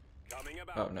 Coming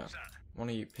about. Oh no. Why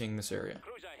don't you ping this area?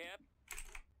 Cruiser here.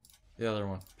 The other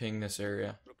one. Ping this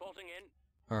area. Reporting in.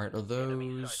 Alright, are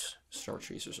those Star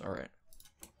Chasers? Alright.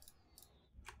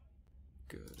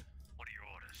 Good. What are your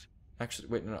orders? Actually,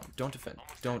 wait, no, don't defend.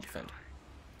 Don't defend.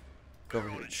 Go over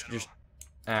here. Just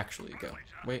actually go.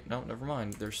 Wait, no, never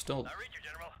mind. There's still... I read you,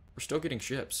 General. We're still getting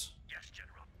ships. Yes,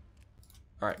 General.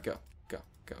 Alright, go. Go.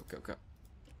 Go, go, go.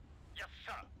 Yes,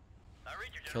 sir. I read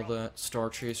you, Kill General. that Star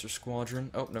Chaser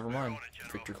squadron. Oh, never mind.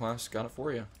 Victory class, got it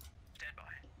for you. Stand by.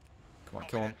 Come on,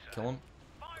 kill him. Kill him.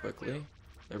 Quickly.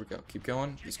 There we go. Keep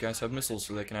going. These guys have missiles,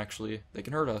 so they can actually... They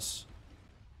can hurt us.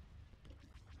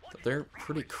 But they're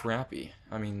pretty crappy.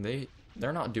 I mean,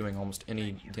 they're not doing almost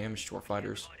any damage to our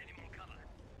fighters.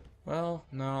 Well,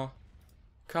 no.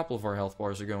 A couple of our health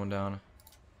bars are going down.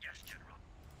 Yes, General.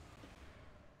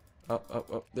 Oh, oh,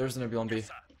 oh. There's the Nebulon B. Yes,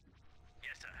 sir.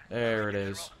 Yes, sir. There it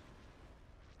is.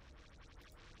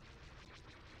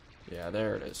 Yeah,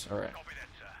 there it is. Alright. Copy that,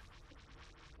 sir.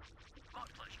 My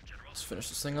pleasure, General. Let's finish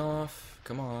this thing off.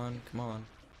 Come on, come on.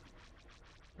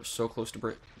 We're so close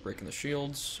to breaking the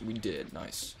shields. We did.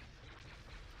 Nice.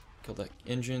 Kill the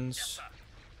engines.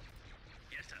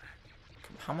 Yes, sir.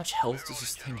 How much health does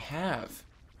this thing have?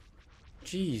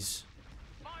 Jeez.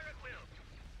 Fire at will.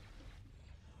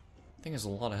 Thing has a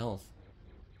lot of health.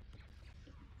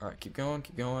 Alright, keep going,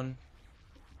 keep going.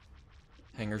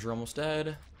 Hangars are almost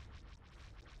dead.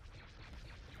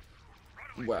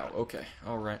 Wow, okay.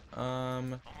 Alright.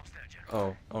 Almost there,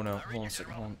 General. Oh no. Hold on a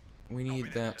second, hold on. We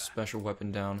need that special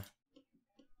weapon down.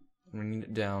 We need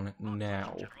it down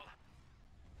now.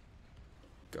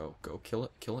 Go, go, kill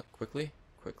it, quickly,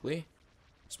 quickly.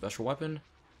 Special weapon.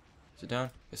 Is it down?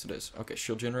 Yes, it is. Okay,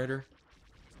 shield generator.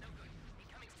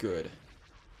 Good.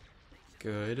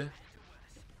 Good.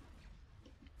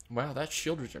 Wow, that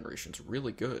shield regeneration's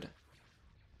really good.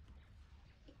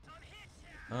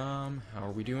 How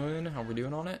are we doing? How are we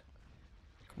doing on it?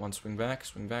 Come on, swing back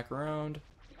around.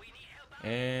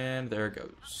 And there it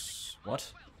goes.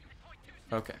 What?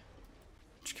 Okay.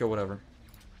 Just kill whatever.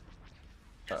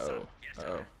 Uh-oh.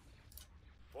 Uh-oh.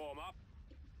 Form up.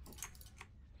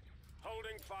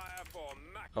 Holding fire for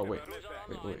maximum Oh, wait.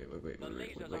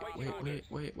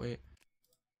 effect. Wait.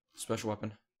 Special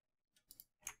weapon.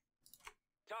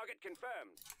 Target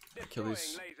confirmed. Kill these.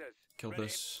 Destroying lasers. Kill Ready.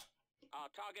 this. Our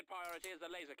target priority is the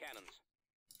laser cannons.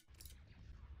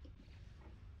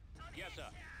 Yes, sir.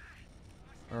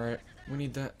 Alright, we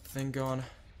need that thing gone.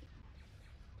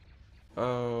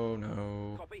 Oh,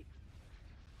 no. Copy.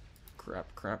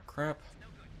 Crap.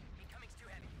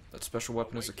 That special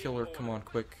weapon is a killer. Come on,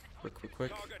 quick. Target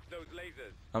those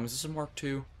lasers. Is this a Mark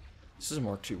II? This is a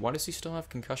Mark II. Why does he still have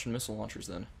concussion missile launchers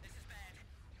then?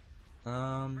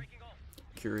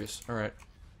 Curious. Alright.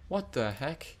 What the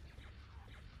heck?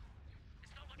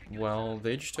 Well,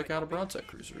 they just took out a broadside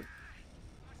cruiser.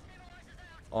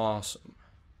 Awesome.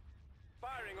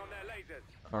 Firing on their lasers.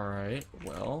 Alright,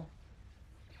 well.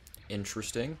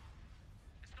 Interesting.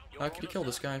 Could you kill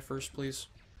this guy first, please?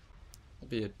 That'd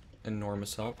be an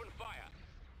enormous help. Open fire.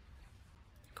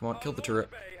 Come on, kill the Our turret.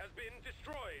 launch bay has been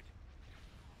destroyed.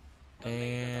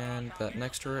 And that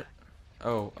next turret.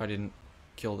 Oh, I didn't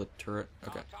kill the turret.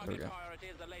 Okay, Our there we target go. priority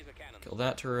is the laser cannons. Kill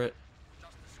that turret.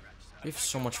 We have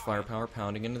so much firepower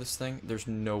pounding into this thing, there's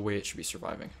no way it should be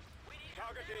surviving.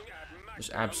 Targeting at There's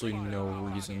maximum absolutely no firepower.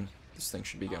 reason this thing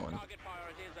should be going. Target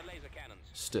priority is the laser cannons.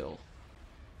 Still.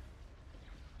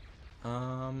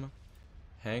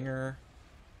 Hangar.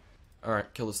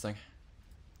 Alright, kill this thing.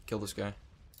 Kill this guy.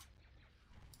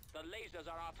 The lasers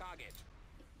are our target.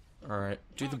 Alright,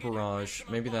 do the barrage.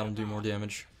 Maybe that'll do more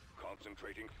damage.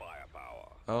 Concentrating firepower.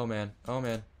 Oh man, oh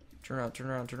man. Turn around, turn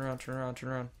around, turn around, turn around, turn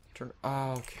around.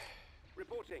 Oh, okay.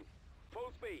 Reporting.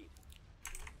 Full speed.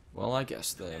 Well, I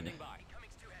guess then. Standing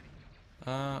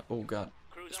by. Oh god.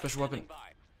 Cruiser Special weapon. standing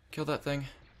by. Kill that thing.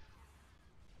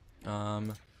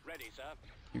 Ready, sir.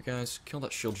 You guys, kill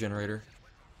that shield generator.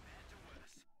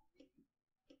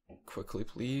 Quickly,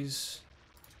 please.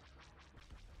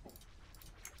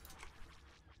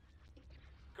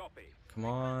 Copy. Come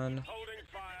on. Holding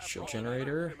fire. Shield for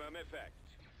generator. maximum effect.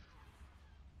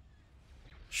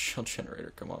 Shield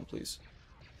generator, come on, please.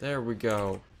 There we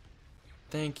go.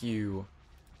 Thank you.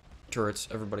 Turrets,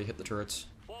 everybody hit the turrets.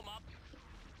 Form up.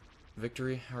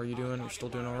 Victory, how are you doing? You're still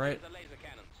doing alright? The laser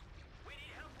cannons.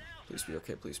 Please be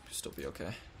okay, please still be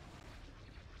okay.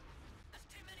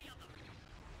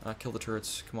 Kill the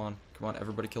turrets, come on. Come on,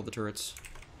 everybody kill the turrets.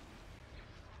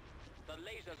 The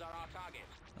lasers are our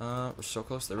target. We're so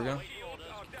close, there we go.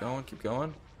 Keep going, keep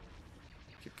going.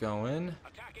 Keep going.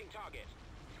 Attacking target.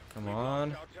 Come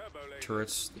on. Our turbo laser.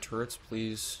 Turrets, the turrets,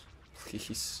 please.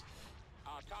 Please.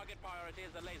 Our target priority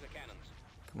is the laser cannons.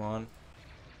 Come on.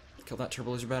 Kill that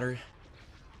turbo laser battery.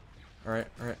 Alright,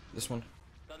 this one.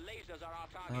 The lasers are our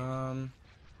target.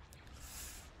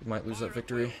 We might lose that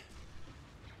victory.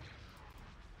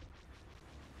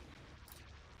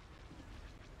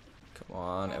 Come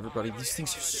on, everybody. These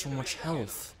things have so much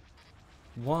health.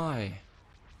 Why?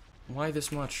 Why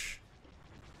this much?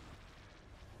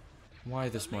 Why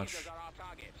this much? Lasers are our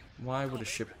target. Why would a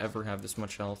ship ever have this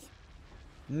much health?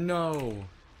 No!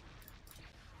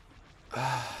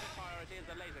 Priority is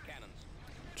the laser cannons.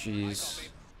 Jeez.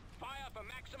 Fire for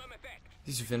maximum effect.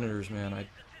 These Venators, man,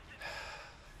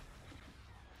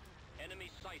 Enemy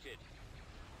sighted.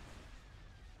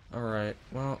 Alright,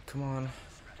 well, come on.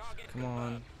 Target Come on.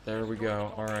 confirmed. There we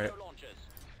go. Torpedo Alright. launchers.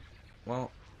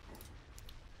 Well,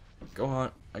 go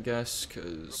on, I guess,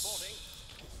 because...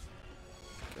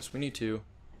 Guess we need to.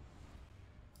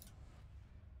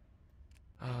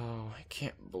 Oh, I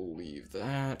can't believe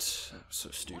that. That was so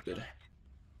stupid.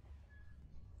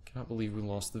 Cannot believe we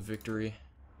lost the victory.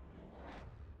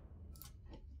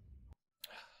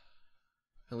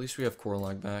 At least we have core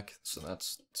lag back, so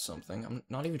that's something. I'm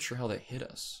not even sure how that hit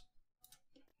us.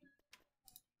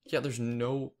 Yeah, there's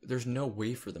no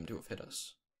way for them to have hit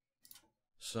us.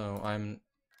 So I'm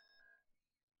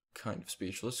kind of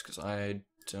speechless because I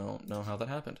don't know how that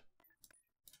happened.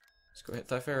 Let's go hit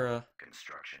Thyfera.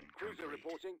 Construction Cruiser complete.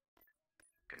 reporting.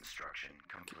 Construction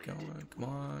complete. Keep going, come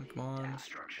on, come on.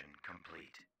 Construction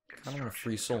complete. I don't want to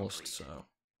free Solist, so.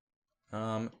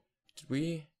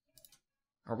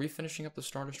 Are we finishing up the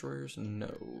Star Destroyers?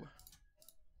 No.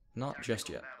 Not just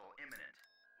yet.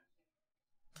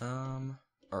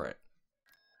 Alright.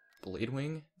 Blade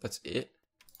Wing, that's it.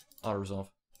 Auto resolve.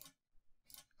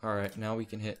 Alright, now we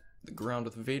can hit the ground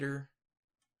with Vader.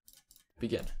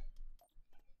 Begin.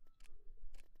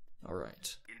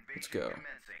 Alright, let's go.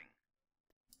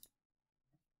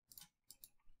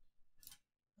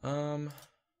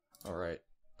 Alright.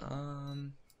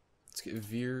 Let's get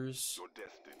Veers. Your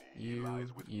destiny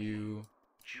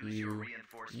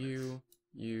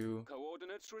You.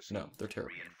 Coordinates received. No, they're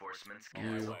terrible. Reinforcements On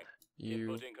my You. way. You.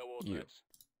 Inputting coordinates.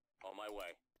 On my way.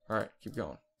 Alright, keep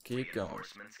going. Keep going.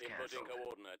 Reinforcements Inputting canceled.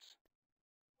 coordinates.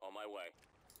 On my way.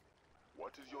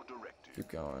 What is your directive? Keep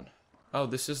going. Oh,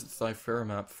 this is the Thyfera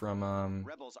map from,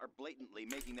 Rebels are blatantly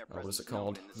making their what is presence it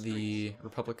called? known in The streets.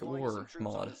 Republic at Deploying War some troops on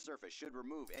mod. the surface should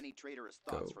remove any traitorous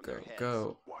Go, thoughts from go, their heads.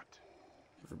 go. What?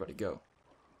 Everybody go.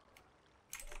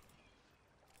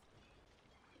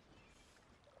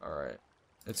 Alright.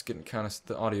 It's getting kind of,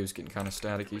 the audio's getting kind of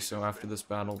staticky, so after this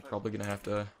battle, we're probably gonna have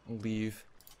to leave.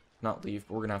 Not leave,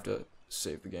 but we're gonna have to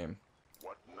save the game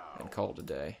What now? and call it a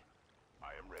day. I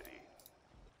am ready.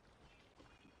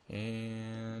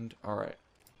 And, alright.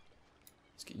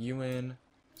 Let's get you in.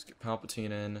 Let's get Palpatine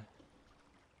in.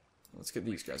 Let's get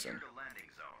these guys in. Landing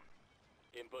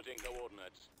zone. Inputting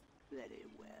coordinates. Very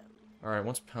well. Alright,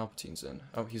 once Palpatine's in.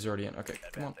 Oh, he's already in. Okay,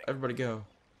 come on, everybody go.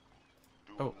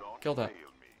 Do Oh, not kill that. fail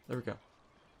me. There we go.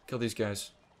 Kill these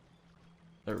guys.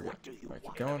 There we go. Alright,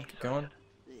 keep going, keep going.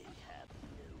 They have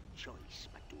no choice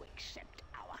but to accept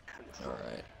our control.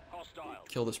 Alright. Hostile.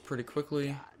 Kill this pretty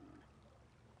quickly.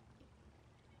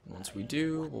 Once we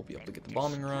do, we'll be able to get the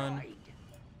bombing run.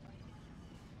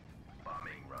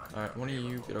 Bombing run. Alright, one of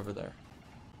you get over there.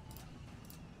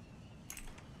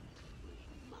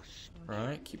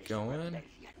 Alright, keep going.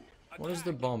 What is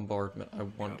the bombardment? I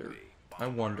wonder. I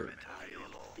wonder.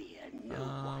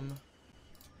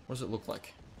 What does it look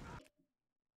like?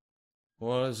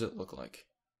 What does it look like?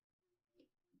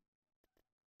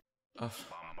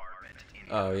 Bombardment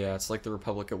Oh yeah, it's like the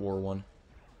Republic at War 1.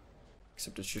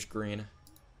 Except it's just green.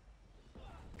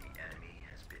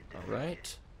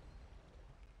 Alright.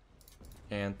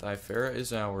 And Thyfera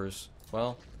is ours.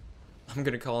 Well, I'm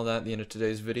gonna call that the end of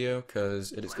today's video,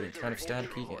 because it is getting kind of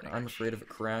staticky, and I'm afraid of a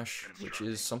crash, which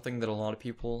is something that a lot of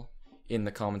people in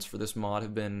the comments for this mod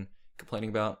have been complaining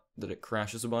about, that it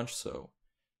crashes a bunch, so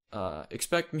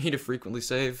expect me to frequently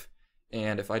save,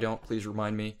 and if I don't, please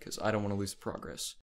remind me, because I don't want to lose progress.